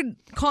awkward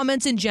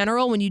comments in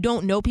general when you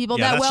don't know people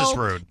that well. That's just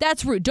rude.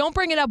 That's rude. Don't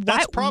bring it up.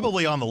 That's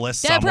probably on the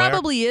list somewhere. That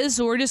probably is,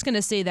 so we're just going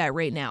to say that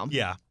right now.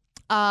 Yeah.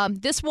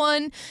 This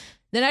one,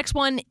 the next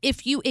one,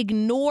 if you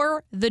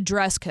ignore the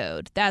dress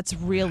code, that's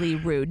really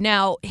rude.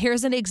 Now,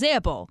 here's an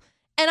example.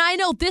 And I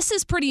know this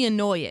is pretty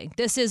annoying.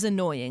 This is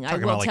annoying, I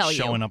will tell you.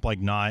 Showing up like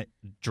not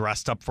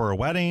dressed up for a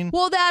wedding.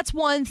 Well, that's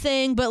one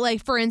thing. But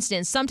like, for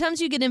instance,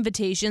 sometimes you get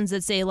invitations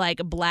that say like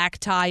black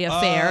tie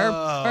affair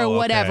or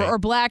whatever, or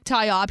black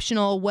tie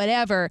optional,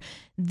 whatever.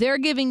 They're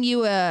giving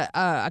you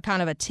a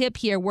kind of a tip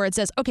here where it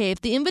says, okay,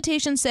 if the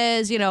invitation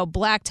says,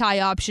 black tie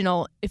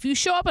optional, if you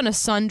show up in a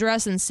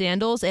sundress and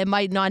sandals, it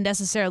might not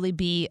necessarily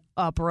be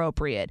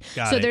appropriate.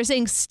 So they're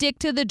saying stick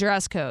to the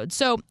dress code.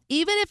 So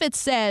even if it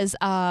says,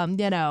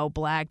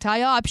 black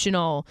tie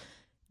optional,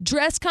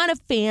 dress kind of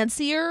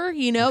fancier,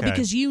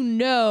 because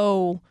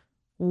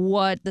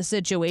what the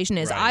situation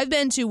is. Right. I've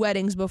been to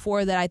weddings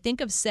before that I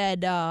think have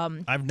said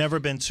I've never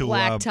been to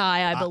black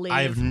tie, I believe.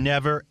 I've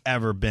never,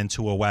 ever been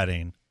to a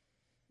wedding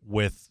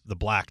with the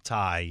black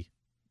tie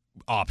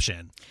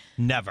option.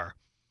 Never.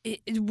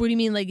 What do you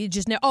mean? Like, he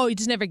just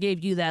never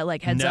gave you that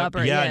like heads up?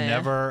 Or,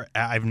 never.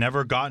 I've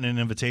never gotten an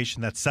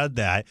invitation that said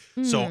that.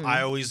 So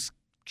I always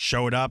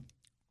showed up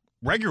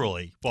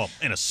regularly. Well,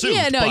 in a suit.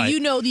 Yeah, no, you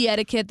know the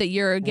etiquette that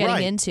you're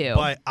getting into.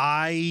 But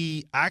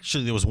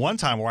there was one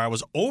time where I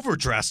was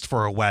overdressed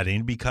for a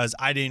wedding because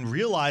I didn't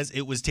realize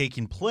it was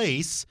taking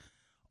place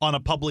on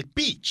a public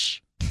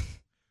beach.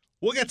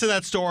 We'll get to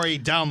that story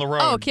down the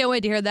road. Oh, can't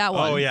wait to hear that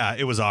one. Oh yeah,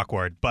 it was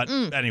awkward. But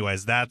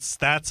anyways, that's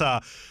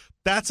a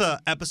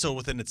episode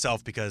within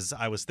itself because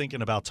I was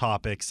thinking about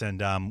topics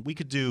and we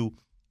could do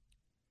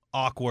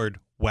awkward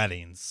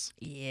weddings.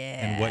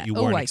 Yeah. And what you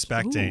weren't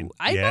expecting.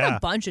 I got a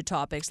bunch of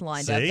topics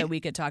lined up that we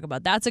could talk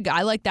about.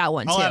 I like that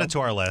one too. I'll add it to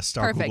our list,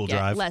 our Perfect. Google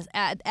Drive.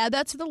 Add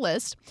that to the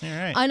list. All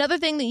right. Another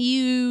thing that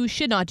you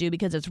should not do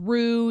because it's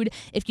rude,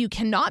 if you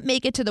cannot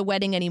make it to the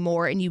wedding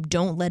anymore and you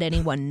don't let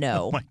anyone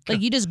know.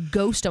 Like you just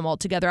ghost them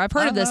altogether. I've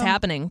heard of this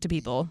happening to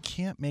people.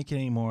 Can't make it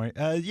anymore.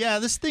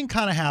 This thing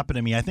kind of happened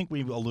to me. I think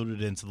we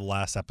alluded into the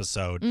last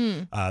episode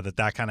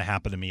that kind of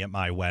happened to me at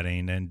my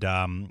wedding. And,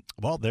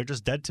 they're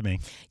just dead to me.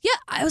 Yeah,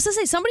 I was going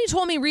to say, somebody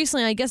told me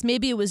recently, I guess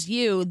maybe it was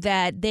you,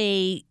 that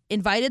they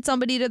invited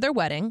somebody to their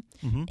wedding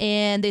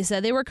and they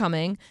said they were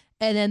coming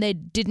and then they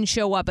didn't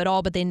show up at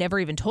all, but they never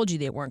even told you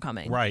they weren't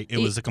coming. Right. It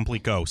was a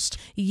complete ghost.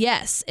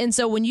 Yes. And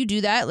so when you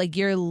do that, like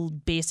you're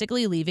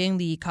basically leaving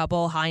the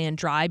couple high and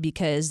dry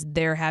because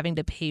they're having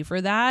to pay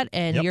for that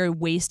and you're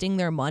wasting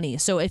their money.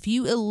 So if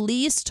you at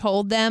least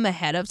told them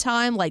ahead of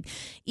time, like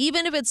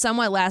even if it's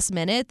somewhat last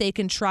minute, they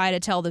can try to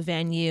tell the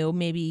venue,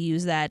 maybe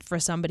use that for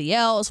somebody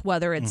else,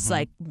 whether it's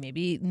like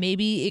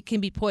maybe it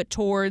can be put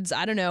towards,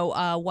 I don't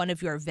know, one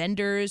of your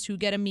vendors who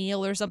get a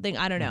meal or something.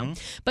 I don't know.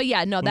 But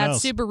yeah, no, that's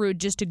super rude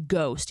just to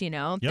ghost,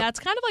 That's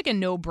kind of like a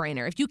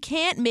no-brainer. If you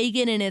can't make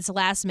it and it's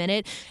last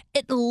minute,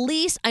 at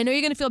least, I know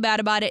you're going to feel bad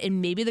about it and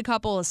maybe the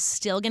couple is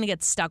still going to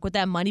get stuck with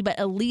that money, but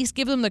at least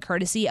give them the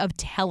courtesy of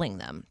telling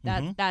them.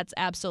 That's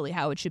absolutely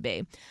how it should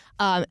be.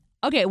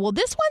 Okay, well,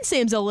 this one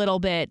seems a little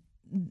bit,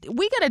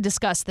 we got to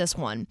discuss this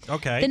one.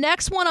 Okay. The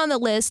next one on the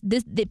list,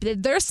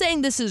 they're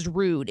saying this is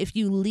rude if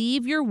you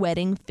leave your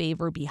wedding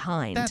favor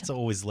behind. That's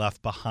always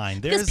left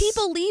behind. Because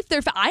people leave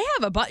their.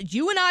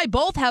 You and I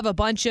both have a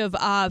bunch of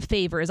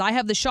favors. I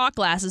have the shot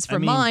glasses for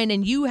mine,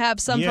 and you have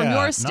some from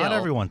yours still. Not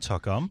everyone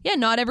took them. Yeah,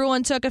 not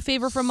everyone took a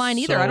favor from mine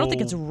either. I don't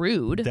think it's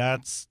rude.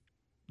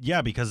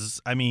 Yeah,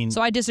 because, I mean...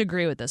 So I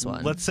disagree with this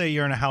one. Let's say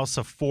you're in a house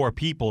of 4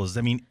 people. Does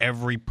that mean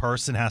every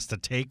person has to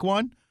take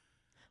one?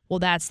 Well,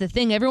 that's the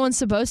thing. Everyone's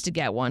supposed to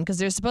get one because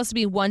there's supposed to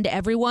be one to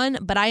everyone.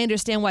 But I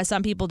understand why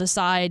some people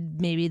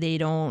decide maybe they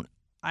don't.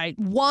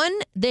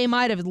 They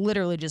might have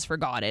literally just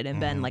forgot it and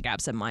been like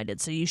absent-minded.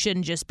 So you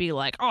shouldn't just be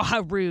like, oh, how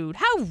rude.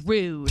 How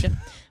rude.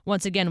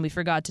 Once again, we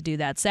forgot to do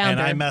that sounder.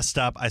 And I messed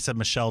up. I said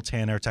Michelle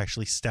Tanner. It's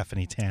actually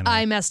Stephanie Tanner.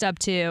 I messed up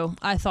too.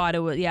 I thought it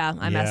was,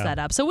 I messed that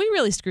up. So we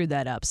really screwed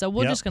that up. So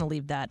we're just going to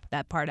leave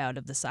that part out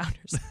of the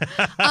sounders.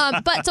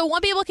 But so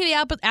 1, people can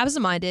be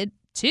absent-minded.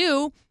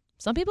 2,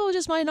 some people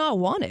just might not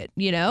want it,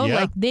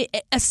 like they,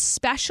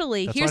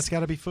 especially that's why it's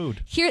got to be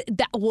food. Here's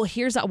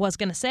what I was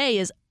going to say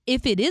is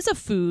if it is a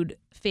food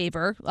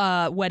favor,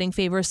 wedding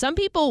favor, some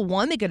people,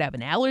 1, they could have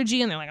an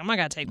allergy and they're like, I'm not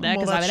going to take that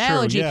because I have an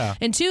allergy. Yeah.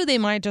 And 2, they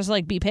might just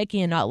like be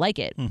picky and not like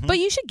it. But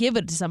you should give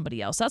it to somebody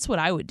else. That's what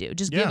I would do.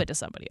 Just give it to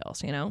somebody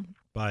else,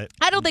 But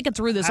I don't think it's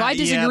rude, so I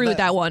disagree with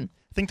that one.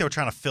 I think they were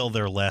trying to fill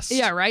their list.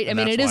 Yeah, right. I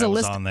mean, it is a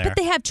list, but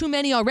they have too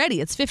many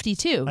already. It's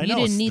 52. You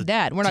didn't need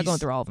that. We're not going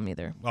through all of them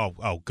either.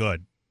 Oh,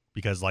 good.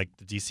 Because like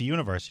the DC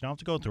universe, you don't have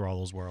to go through all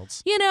those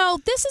worlds.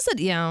 This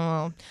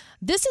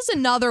is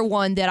another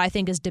one that I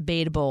think is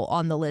debatable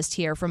on the list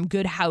here from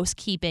Good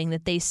Housekeeping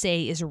that they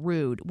say is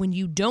rude when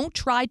you don't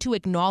try to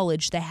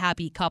acknowledge the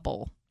happy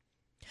couple.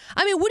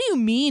 I mean, what do you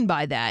mean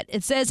by that?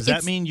 It says Does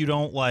that mean you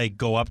don't like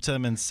go up to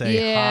them and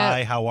say,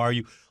 hi, how are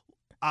you?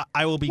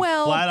 I will be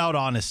flat out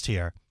honest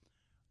here.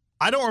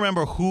 I don't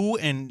remember who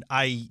and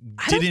I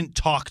didn't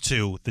talk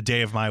to the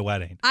day of my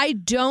wedding. I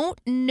don't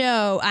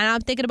know. And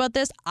I'm thinking about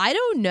this. I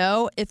don't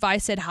know if I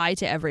said hi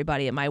to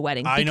everybody at my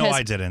wedding. I know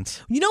I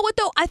didn't. You know what,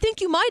 though? I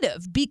think you might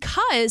have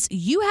because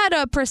you had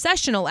a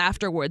processional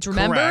afterwards,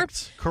 remember?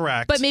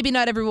 Correct. But maybe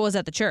not everyone was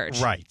at the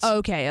church. Right.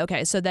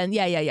 Okay. So then,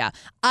 yeah.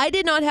 I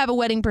did not have a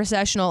wedding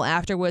processional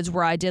afterwards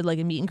where I did like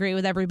a meet and greet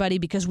with everybody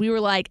because we were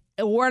like,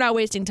 we're not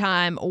wasting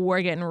time.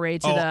 We're getting ready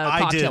to the cocktail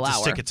hour. I did to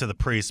stick it to the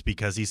priest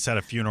because he said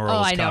a funeral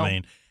was coming.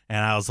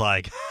 And I was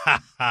like,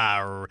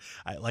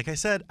 like I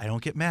said, I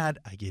don't get mad.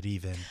 I get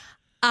even.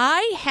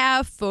 I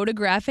have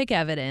photographic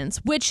evidence,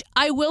 which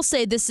I will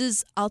say this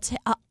is, I'll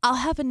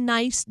have a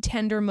nice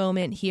tender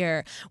moment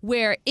here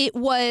where it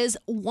was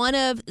one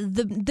of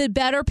the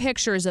better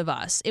pictures of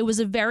us. It was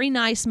a very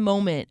nice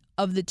moment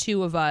of the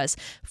two of us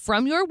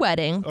from your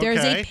wedding. Okay.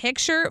 There's a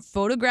picture,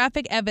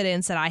 photographic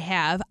evidence that I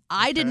have.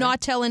 I did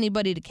not tell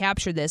anybody to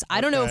capture this.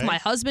 I don't know if my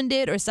husband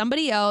did or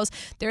somebody else.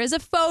 There is a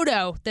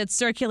photo that's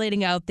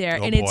circulating out there,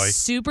 it's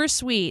super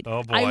sweet.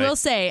 Oh, boy. I will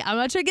say, I'm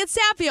not trying to get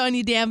sappy on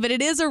you, Dan, but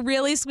it is a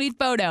really sweet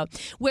photo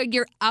where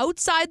you're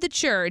outside the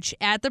church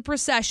at the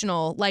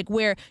processional, like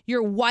where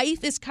your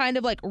wife is kind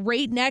of like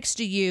right next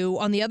to you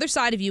on the other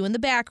side of you in the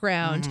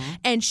background,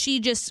 and she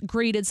just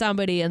greeted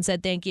somebody and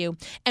said thank you.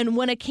 And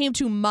when it came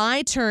to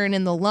my turn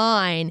in the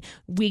line,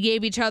 we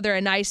gave each other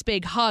a nice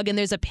big hug, and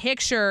there's a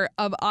picture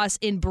of us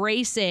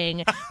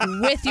embracing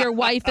with your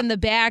wife in the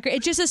back.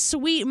 It's just a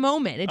sweet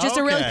moment. It's just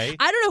a really,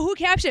 I don't know who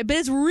captured it, but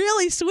it's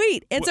really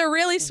sweet. It's a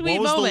really sweet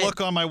moment. What was the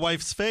look on my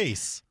wife's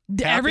face?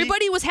 Happy?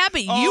 Everybody was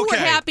happy. You were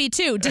happy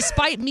too,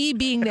 despite me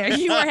being there.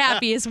 You were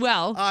happy as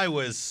well. I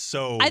was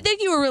so. I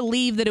think you were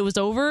relieved that it was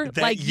over. You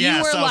were I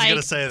was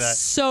gonna say that.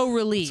 So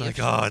relieved. It's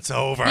like, it's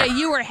over. Yeah,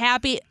 you were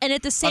happy, and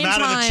at the same time,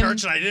 I'm out of the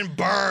church and I didn't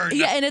burn.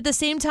 Yeah, and at the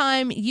same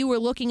time, you were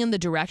looking in the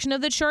direction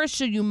of the church,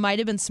 so you might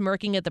have been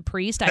smirking at the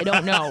priest. I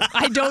don't know.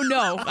 I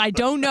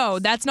don't know.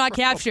 That's not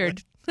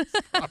captured.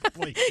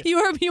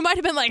 You might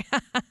have been like,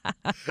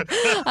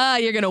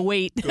 you're gonna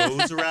wait.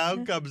 Goes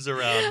around, comes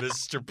around,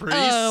 Mr. Priest.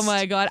 Oh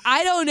my God,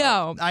 I don't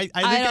know. I think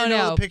I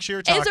know the picture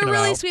you're talking about. It's a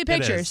really sweet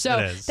picture. It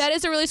is. That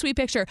is a really sweet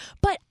picture.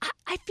 But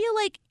I feel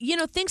like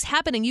things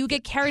happen and you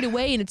get carried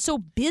away and it's so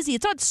busy.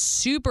 It's not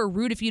super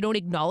rude if you don't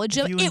acknowledge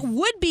them. It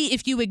would be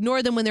if you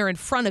ignore them when they're in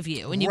front of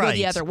you and you go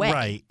the other way.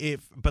 Right.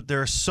 But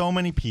there are so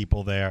many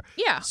people there.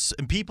 Yeah.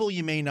 And people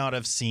you may not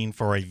have seen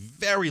for a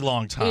very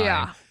long time.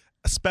 Yeah.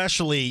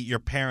 Especially your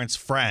parents'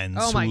 friends.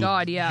 Oh my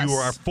God, yes. You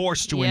are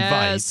forced to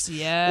invite.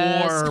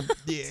 Yes. Or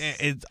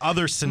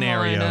other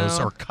scenarios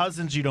or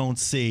cousins you don't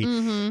see.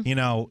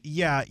 Mm-hmm.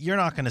 You're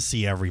not going to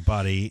see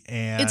everybody.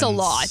 And it's a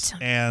lot.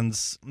 And,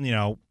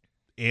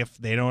 if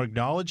they don't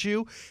acknowledge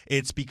you,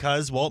 it's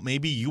because,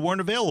 maybe you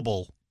weren't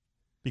available.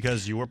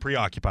 Because you were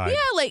preoccupied.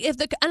 Yeah,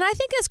 and I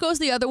think this goes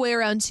the other way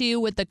around too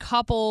with the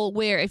couple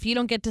where if you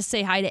don't get to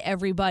say hi to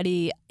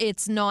everybody,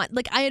 it's not,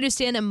 I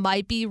understand it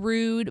might be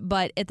rude,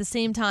 but at the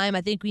same time,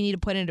 I think we need to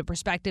put into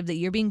perspective that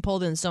you're being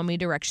pulled in so many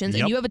directions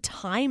and you have a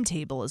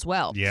timetable as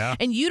well. Yeah.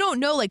 And you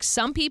don't know,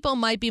 some people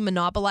might be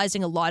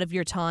monopolizing a lot of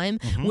your time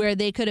where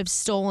they could have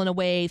stolen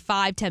away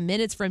 5-10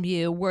 minutes from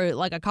you where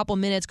a couple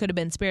minutes could have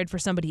been spared for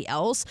somebody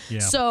else. Yeah.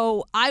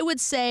 So I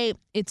would say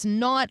it's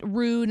not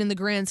rude in the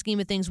grand scheme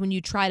of things when you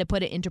try to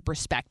put it into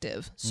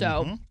perspective.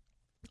 So,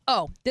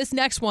 this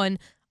next one,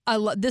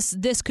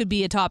 this could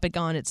be a topic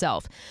on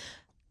itself.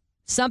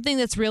 Something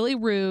that's really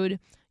rude.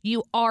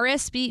 You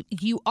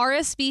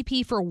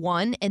RSVP for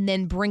one and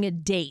then bring a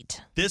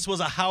date. This was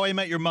a How I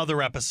Met Your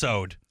Mother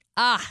episode.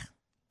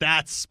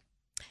 That's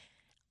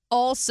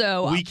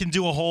Also, we can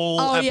do a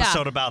whole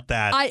episode about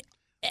that.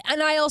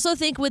 I also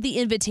think with the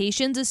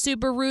invitations is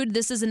super rude.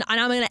 And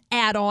I'm going to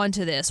add on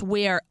to this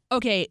where,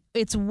 okay,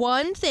 it's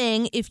one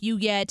thing if you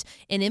get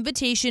an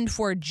invitation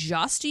for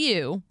just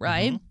you,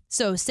 right? Mm-hmm.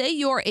 So say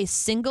you're a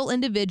single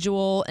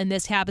individual, and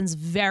this happens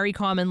very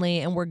commonly,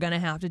 and we're going to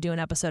have to do an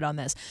episode on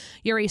this.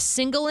 You're a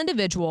single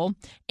individual,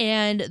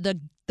 and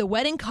the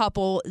wedding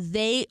couple,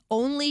 they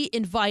only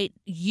invite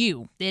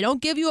you. They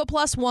don't give you a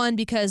 +1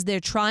 because they're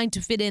trying to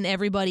fit in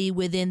everybody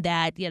within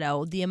that,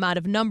 the amount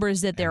of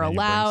numbers that they're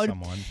allowed.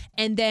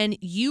 And then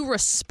you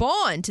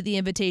respond to the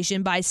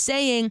invitation by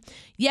saying,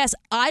 yes,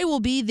 I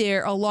will be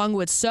there along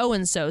with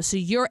so-and-so. So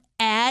you're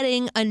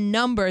adding a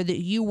number that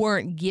you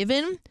weren't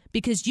given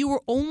because you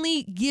were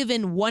only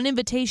given one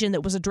invitation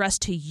that was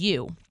addressed to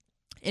you.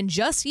 And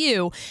just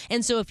you.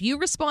 And so if you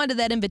respond to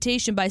that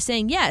invitation by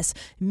saying, yes,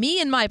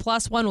 me and my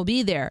 +1 will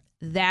be there,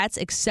 that's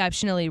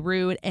exceptionally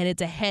rude, and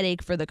it's a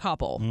headache for the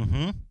couple.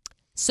 Mm-hmm.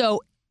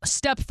 So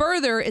step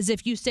further is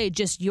if you say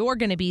just you're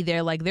going to be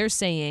there like they're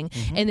saying,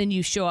 and then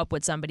you show up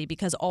with somebody,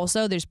 because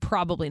also there's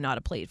probably not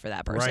a plate for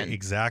that person. Right,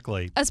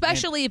 exactly.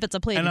 Especially if it's a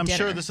plate of dinner. And I'm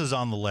sure this is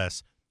on the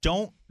list.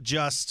 Don't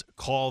just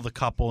call the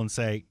couple and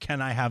say,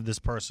 can I have this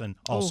person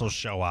also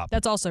show up?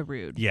 That's also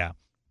rude. Yeah.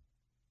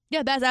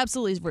 Yeah, that's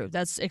absolutely rude.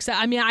 I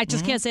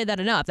just can't say that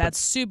enough. That's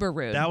super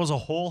rude. That was a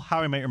whole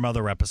How I Met Your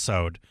Mother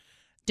episode.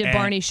 Did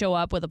Barney show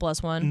up with a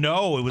 +1?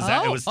 No, it was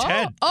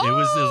Ted. It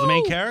was the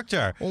main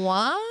character.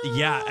 Wow.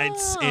 Yeah,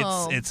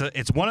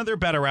 it's one of their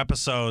better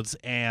episodes,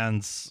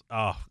 and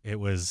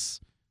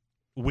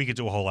we could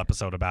do a whole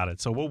episode about it,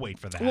 so we'll wait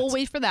for that. We'll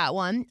wait for that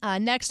one.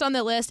 Next on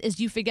the list is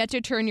you forget to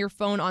turn your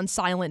phone on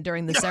silent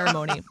during the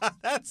ceremony.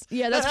 That's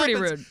pretty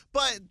rude.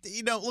 But,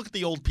 look at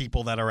the old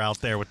people that are out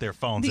there with their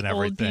phones and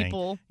everything.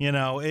 Old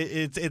people.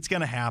 It's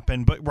going to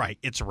happen, but right,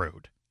 it's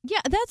rude.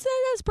 Yeah,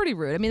 that's pretty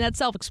rude. I mean, that's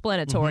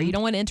self-explanatory. Mm-hmm. You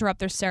don't want to interrupt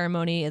their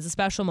ceremony. It's a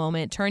special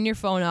moment. Turn your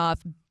phone off.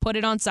 Put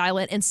it on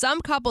silent. And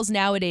some couples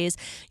nowadays,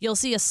 you'll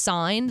see a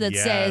sign that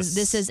says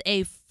this is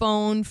a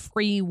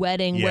phone-free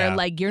wedding where,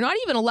 you're not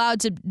even allowed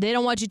to, they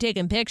don't want you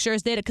taking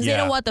pictures because they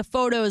don't want the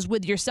photos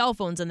with your cell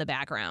phones in the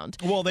background.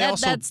 Well,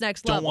 that's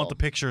next don't level. want the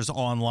pictures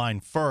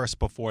online first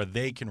before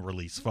they can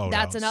release photos.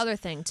 That's another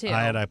thing, too.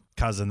 I had a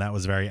cousin that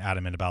was very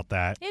adamant about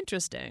that.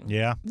 Interesting.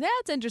 Yeah.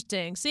 That's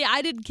interesting. See,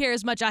 I didn't care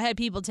as much. I had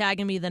people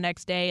tagging me the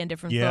next day in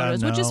different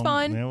photos, which is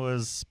fine. It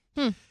was...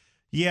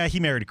 Yeah, he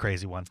married a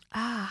crazy one.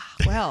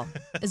 Well,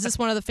 is this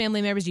one of the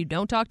family members you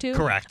don't talk to?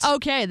 Correct.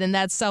 Okay, then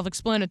that's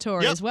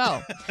self-explanatory as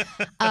well.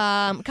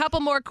 Couple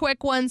more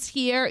quick ones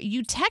here.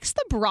 You text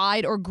the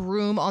bride or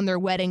groom on their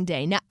wedding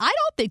day. Now, I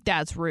don't think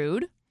that's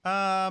rude.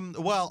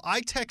 Well,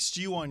 I text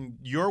you on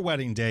your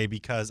wedding day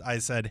because I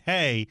said,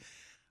 hey,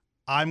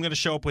 I'm going to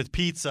show up with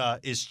pizza.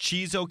 Is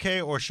cheese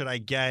okay, or should I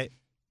get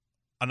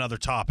another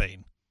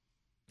topping?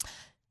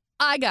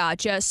 I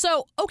gotcha.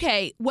 So,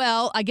 okay,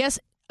 well, I guess...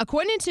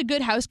 According to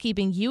Good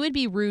Housekeeping, you would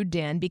be rude,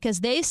 Dan,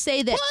 because they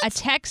say that a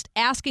text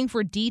asking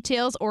for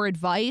details or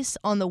advice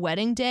on the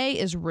wedding day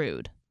is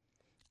rude.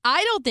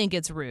 I don't think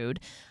it's rude.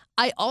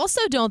 I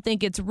also don't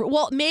think it's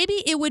well, maybe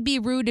it would be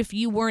rude if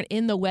you weren't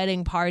in the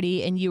wedding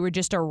party and you were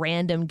just a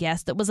random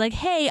guest that was like,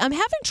 hey, I'm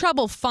having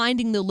trouble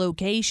finding the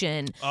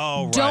location.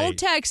 Oh, right. Don't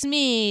text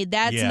me.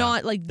 That's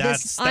not like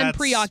this. I'm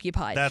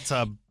preoccupied. That's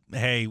a...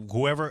 Hey,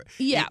 whoever,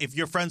 if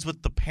you're friends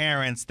with the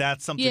parents,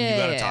 that's something you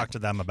got to talk to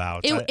them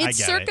about.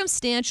 It's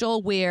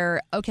circumstantial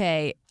where,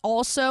 okay,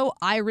 also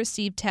I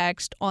received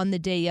text on the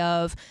day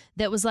of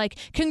that was like,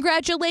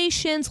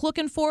 congratulations,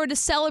 looking forward to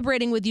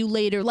celebrating with you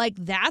later. Like,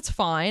 that's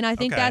fine. I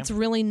think that's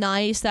really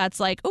nice.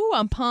 That's like, oh,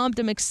 I'm pumped.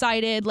 I'm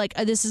excited. Like,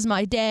 this is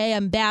my day.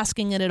 I'm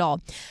basking in it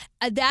all.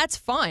 That's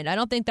fine. I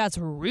don't think that's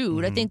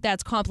rude. I think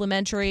that's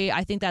complimentary.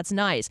 I think that's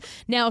nice.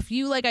 Now, if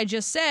you, like I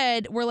just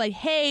said, were like,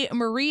 hey,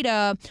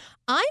 Marita,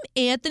 I'm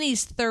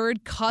Anthony's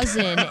third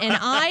cousin, and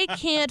I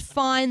can't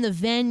find the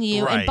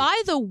venue. Right. And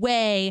by the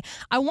way,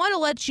 I want to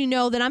let you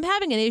know that I'm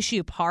having an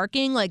issue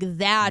parking. Like,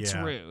 that's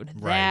rude.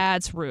 Right.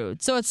 That's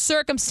rude. So it's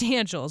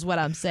circumstantial is what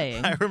I'm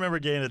saying. I remember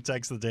getting a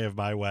text the day of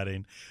my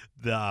wedding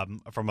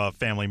from a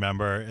family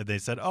member, and they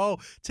said, oh,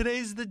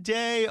 today's the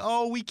day.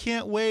 Oh, we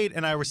can't wait.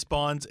 And I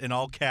respond in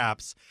all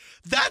caps,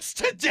 that's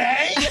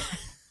today?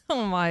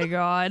 Oh, my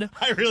God.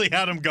 I really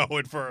had him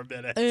going for a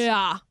minute.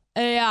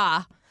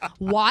 Yeah.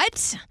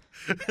 What?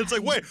 It's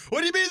like, wait,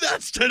 what do you mean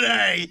that's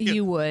today?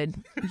 You would.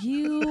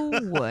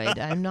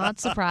 I'm not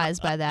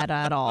surprised by that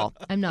at all.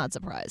 I'm not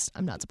surprised.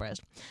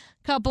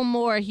 Couple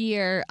more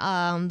here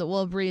that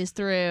we'll breeze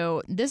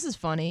through. This is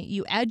funny.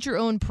 You add your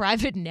own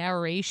private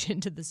narration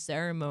to the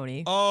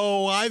ceremony.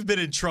 Oh, I've been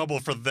in trouble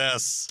for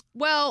this.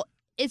 Well,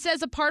 it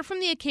says apart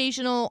from the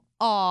occasional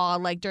awe,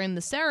 like during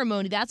the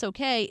ceremony, that's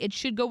okay. It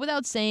should go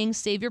without saying,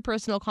 save your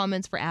personal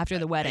comments for after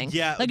the wedding.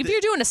 Yeah. Like if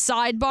you're doing a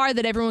sidebar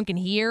that everyone can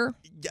hear.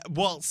 Yeah,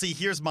 well, see,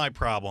 here's my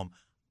problem.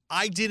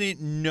 I didn't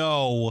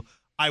know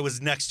I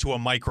was next to a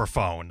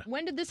microphone.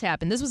 When did this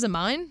happen? This was at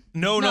mine?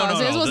 No.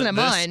 This wasn't at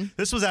mine.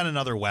 This was at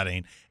another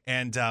wedding,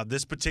 and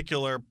this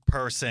particular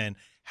person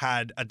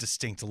had a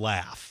distinct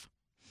laugh.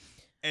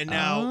 And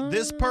now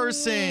this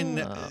person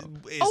is, I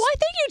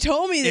think you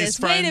told me this.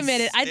 Wait a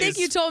minute. I think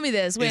you told me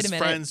this. Wait a minute. Is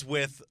friends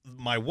with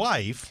my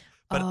wife.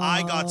 But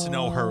I got to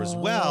know her as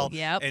well,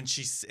 and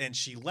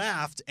she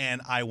laughed,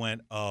 and I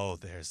went, "Oh,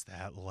 there's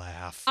that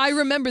laugh." I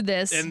remember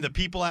this. And the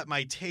people at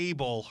my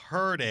table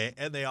heard it,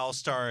 and they all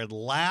started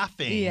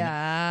laughing.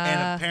 Yeah.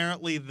 And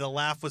apparently the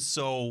laugh was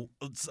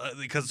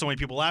because so many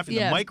people laughing,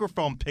 the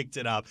microphone picked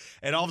it up,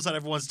 and all of a sudden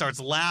everyone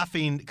starts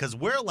laughing because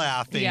we're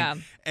laughing. Yeah.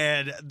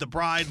 And the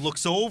bride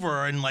looks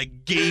over and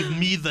gave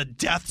me the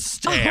death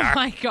stare. Oh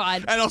my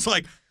God. And I was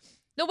like.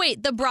 No,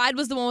 wait, the bride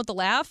was the one with the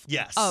laugh?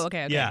 Yes. Oh,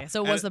 okay. Yeah.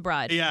 So it was the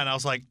bride. Yeah, and I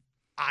was like,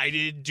 I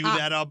didn't do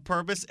that on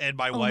purpose. And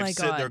my wife's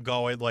sitting there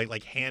going,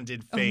 like hand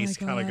in face,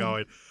 kind of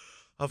going,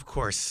 of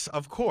course,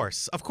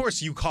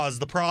 you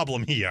caused the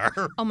problem here.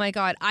 Oh my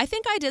God. I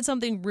think I did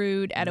something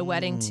rude at a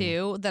wedding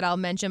too that I'll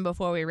mention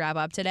before we wrap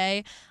up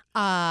today.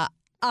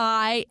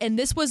 And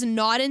this was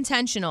not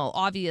intentional,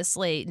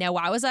 obviously. Now,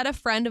 I was at a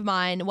friend of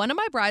mine, one of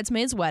my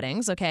bridesmaids'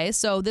 weddings, okay?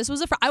 So this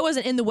was I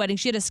wasn't in the wedding.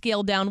 She had a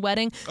scaled-down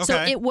wedding. Okay.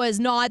 So it was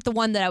not the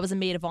one that I was a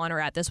maid of honor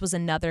at. This was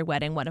another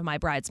wedding, one of my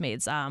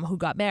bridesmaids who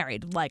got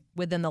married,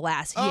 within the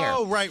last year.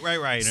 Oh, right.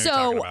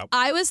 So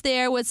I was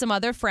there with some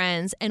other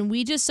friends, and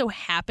we just so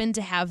happened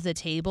to have the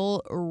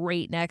table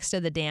right next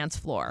to the dance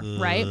floor,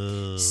 right?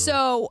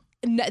 So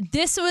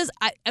this was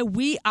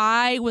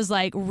I was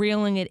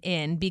reeling it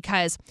in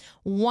because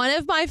one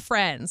of my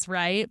friends,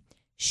 right?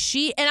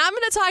 And I'm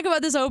going to talk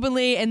about this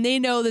openly, and they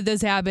know that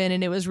this happened,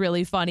 and it was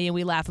really funny, and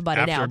we laugh about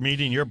it now. After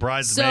meeting your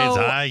bridesmaids,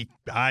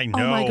 I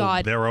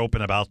know they're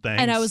open about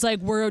things. And I was like,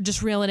 we're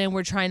just reeling in.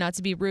 We're trying not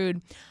to be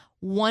rude.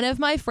 One of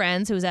my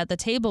friends who was at the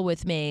table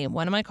with me,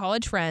 one of my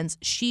college friends,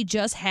 she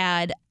just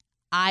had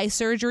eye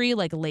surgery,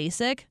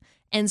 LASIK.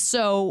 And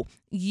so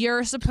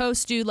you're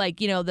supposed to,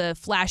 the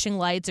flashing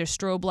lights or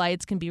strobe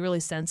lights can be really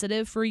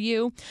sensitive for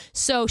you.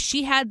 So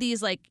she had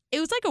these, it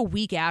was a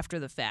week after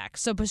the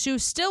fact. But she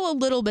was still a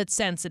little bit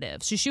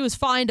sensitive. So she was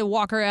fine to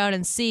walk around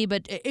and see,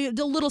 but a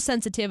little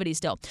sensitivity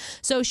still.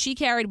 So she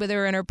carried with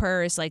her in her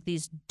purse,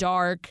 these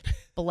dark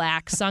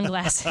black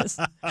sunglasses.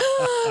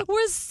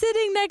 We're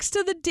sitting next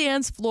to the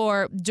dance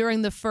floor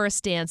during the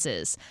first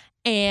dances.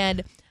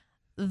 And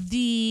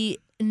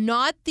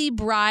not the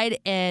bride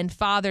and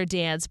father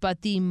dance,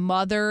 but the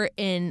mother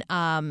and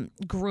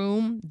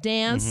groom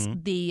dance.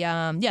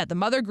 Mm-hmm. The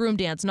mother groom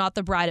dance, not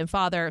the bride and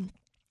father.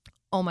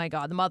 Oh my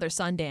God, the mother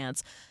son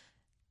dance.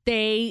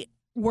 They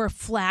were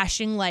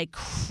flashing like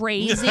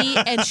crazy,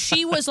 and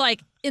she was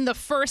in the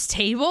first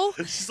table.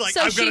 She's like,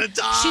 I'm gonna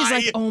die. She's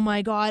like, oh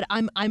my God,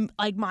 I'm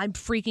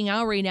freaking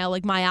out right now.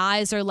 My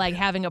eyes are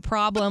having a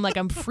problem.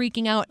 I'm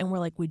freaking out. And we're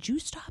like, would you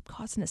stop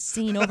causing a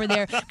scene over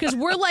there? Because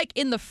we're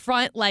in the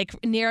front,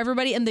 near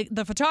everybody, and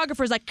the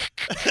photographer's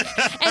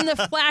and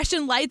the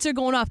flashing lights are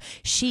going off.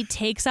 She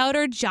takes out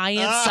her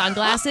giant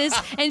sunglasses,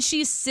 and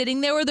she's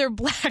sitting there with her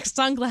black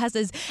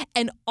sunglasses,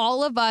 and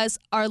all of us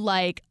are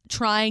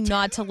trying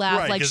not to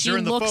laugh. Right, she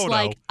looks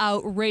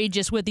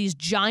outrageous with these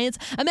giants.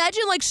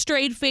 Imagine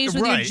straight face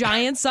with your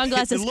giant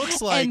sunglasses. It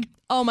looks like. And,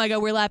 oh my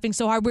God, we're laughing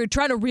so hard. We're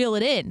trying to reel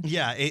it in.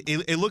 Yeah,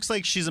 it looks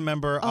like she's a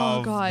member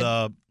of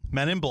the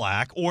Men in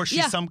Black, or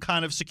she's some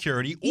kind of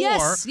security,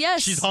 or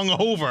she's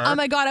hungover. Oh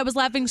my God, I was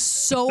laughing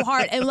so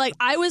hard. And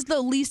I was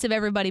the least of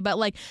everybody, but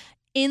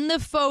in the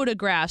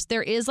photographs,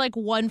 there is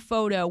one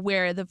photo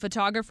where the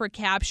photographer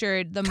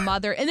captured the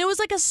mother, and it was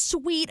a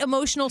sweet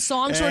emotional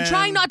song. So we're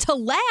trying not to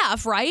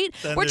laugh, right?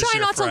 We're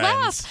trying not to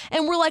laugh.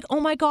 And we're oh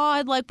my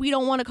God, we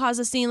don't want to cause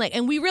a scene.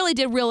 And we really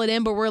did reel it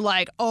in, but we're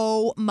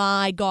oh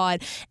my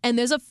God. And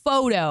there's a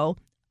photo.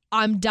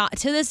 To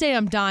this day,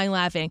 I'm dying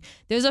laughing.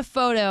 There's a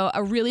photo,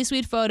 a really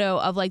sweet photo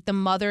of the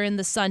mother and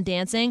the son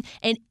dancing.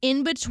 And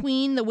in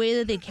between the way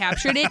that they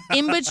captured it,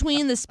 in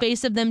between the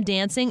space of them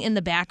dancing in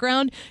the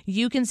background,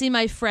 you can see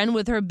my friend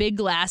with her big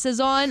glasses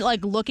on,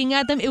 looking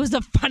at them. It was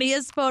the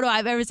funniest photo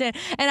I've ever seen.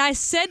 And I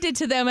sent it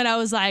to them, and I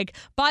was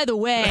by the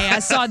way, I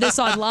saw this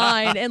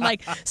online. And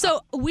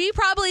so we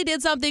probably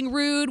did something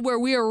rude where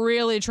we were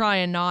really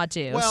trying not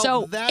to. Well,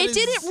 so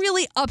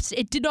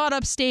it did not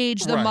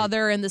upstage the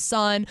mother and the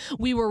son.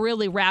 We were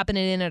really wrapping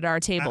it in at our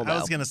table, though. I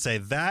was going to say,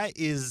 that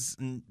is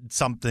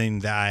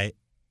something that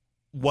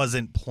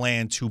wasn't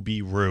planned to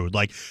be rude.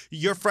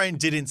 Your friend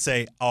didn't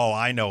say, oh,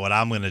 I know what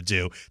I'm going to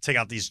do. Take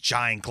out these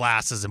giant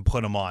glasses and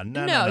put them on.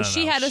 No.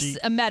 She had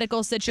a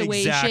medical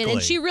situation, exactly.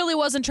 And she really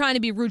wasn't trying to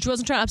be rude. She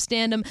wasn't trying to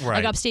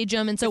upstage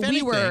him. And so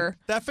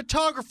that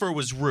photographer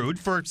was rude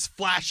for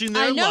flashing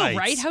their lights. I know,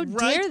 right? How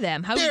dare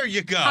them? There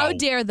you go. How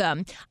dare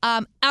them?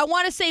 I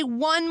want to say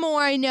one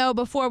more,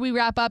 before we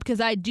wrap up, because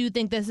I do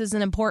think this is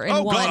an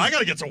important one. Oh, God, I got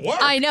to get to work.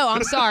 I know,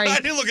 I'm sorry. I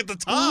didn't look at the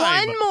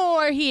time. One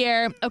more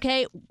here,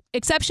 okay?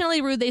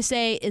 Exceptionally rude, they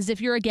say, is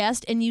if you're a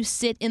guest and you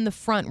sit in the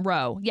front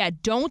row. Yeah,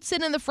 don't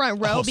sit in the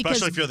front row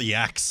especially if you're the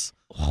ex.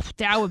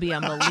 That would be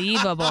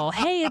unbelievable.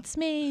 Hey, it's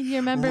me. You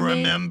remember me?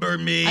 Remember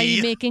me. Are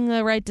you making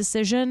the right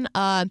decision?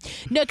 No,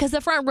 because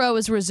the front row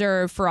is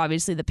reserved for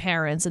obviously the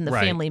parents and the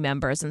family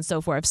members and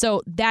so forth.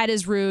 So that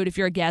is rude. If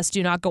you're a guest,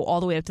 do not go all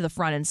the way up to the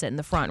front and sit in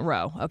the front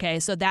row. Okay,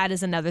 so that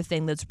is another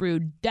thing that's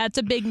rude. That's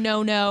a big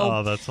no-no.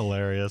 Oh, that's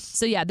hilarious.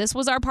 So yeah, this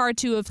was our part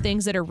 2 of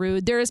things that are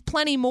rude. There is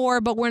plenty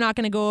more, but we're not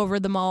going to go over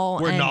them all.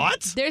 We're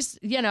not? There's,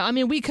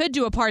 we could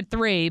do a part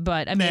 3,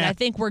 but I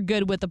think we're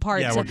good with the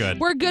parts. Yeah, we're good.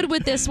 We're good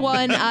with this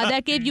one.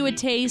 That gave you a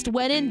taste.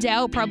 When in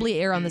doubt, probably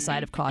err on the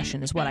side of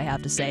caution is what I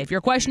have to say. If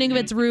you're questioning if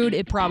it's rude,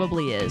 it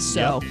probably is.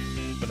 So,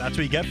 But that's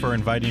what you get for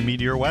inviting me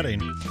to your wedding.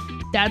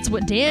 That's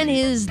what Dan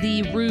is,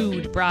 the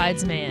rude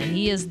bridesman.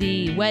 He is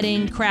the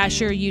wedding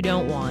crasher you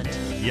don't want.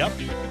 Yep.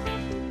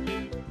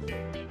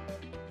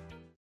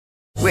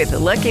 With the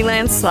Lucky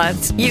Land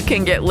Slots, you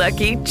can get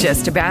lucky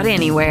just about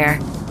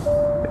anywhere.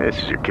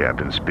 This is your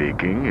captain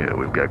speaking.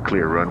 We've got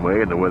clear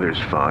runway and the weather's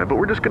fine, but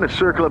we're just going to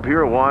circle up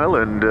here a while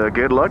and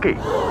get lucky.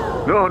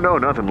 No,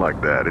 nothing like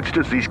that. It's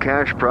just these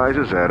cash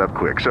prizes add up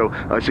quick. So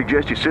I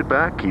suggest you sit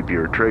back, keep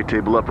your tray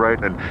table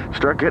upright, and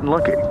start getting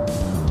lucky.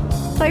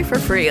 Play for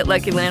free at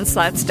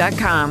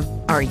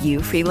LuckyLandSlots.com. Are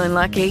you feeling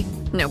lucky?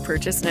 No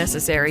purchase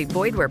necessary.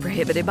 Void where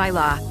prohibited by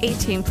law.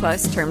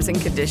 18+ terms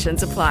and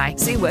conditions apply.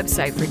 See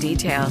website for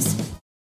details.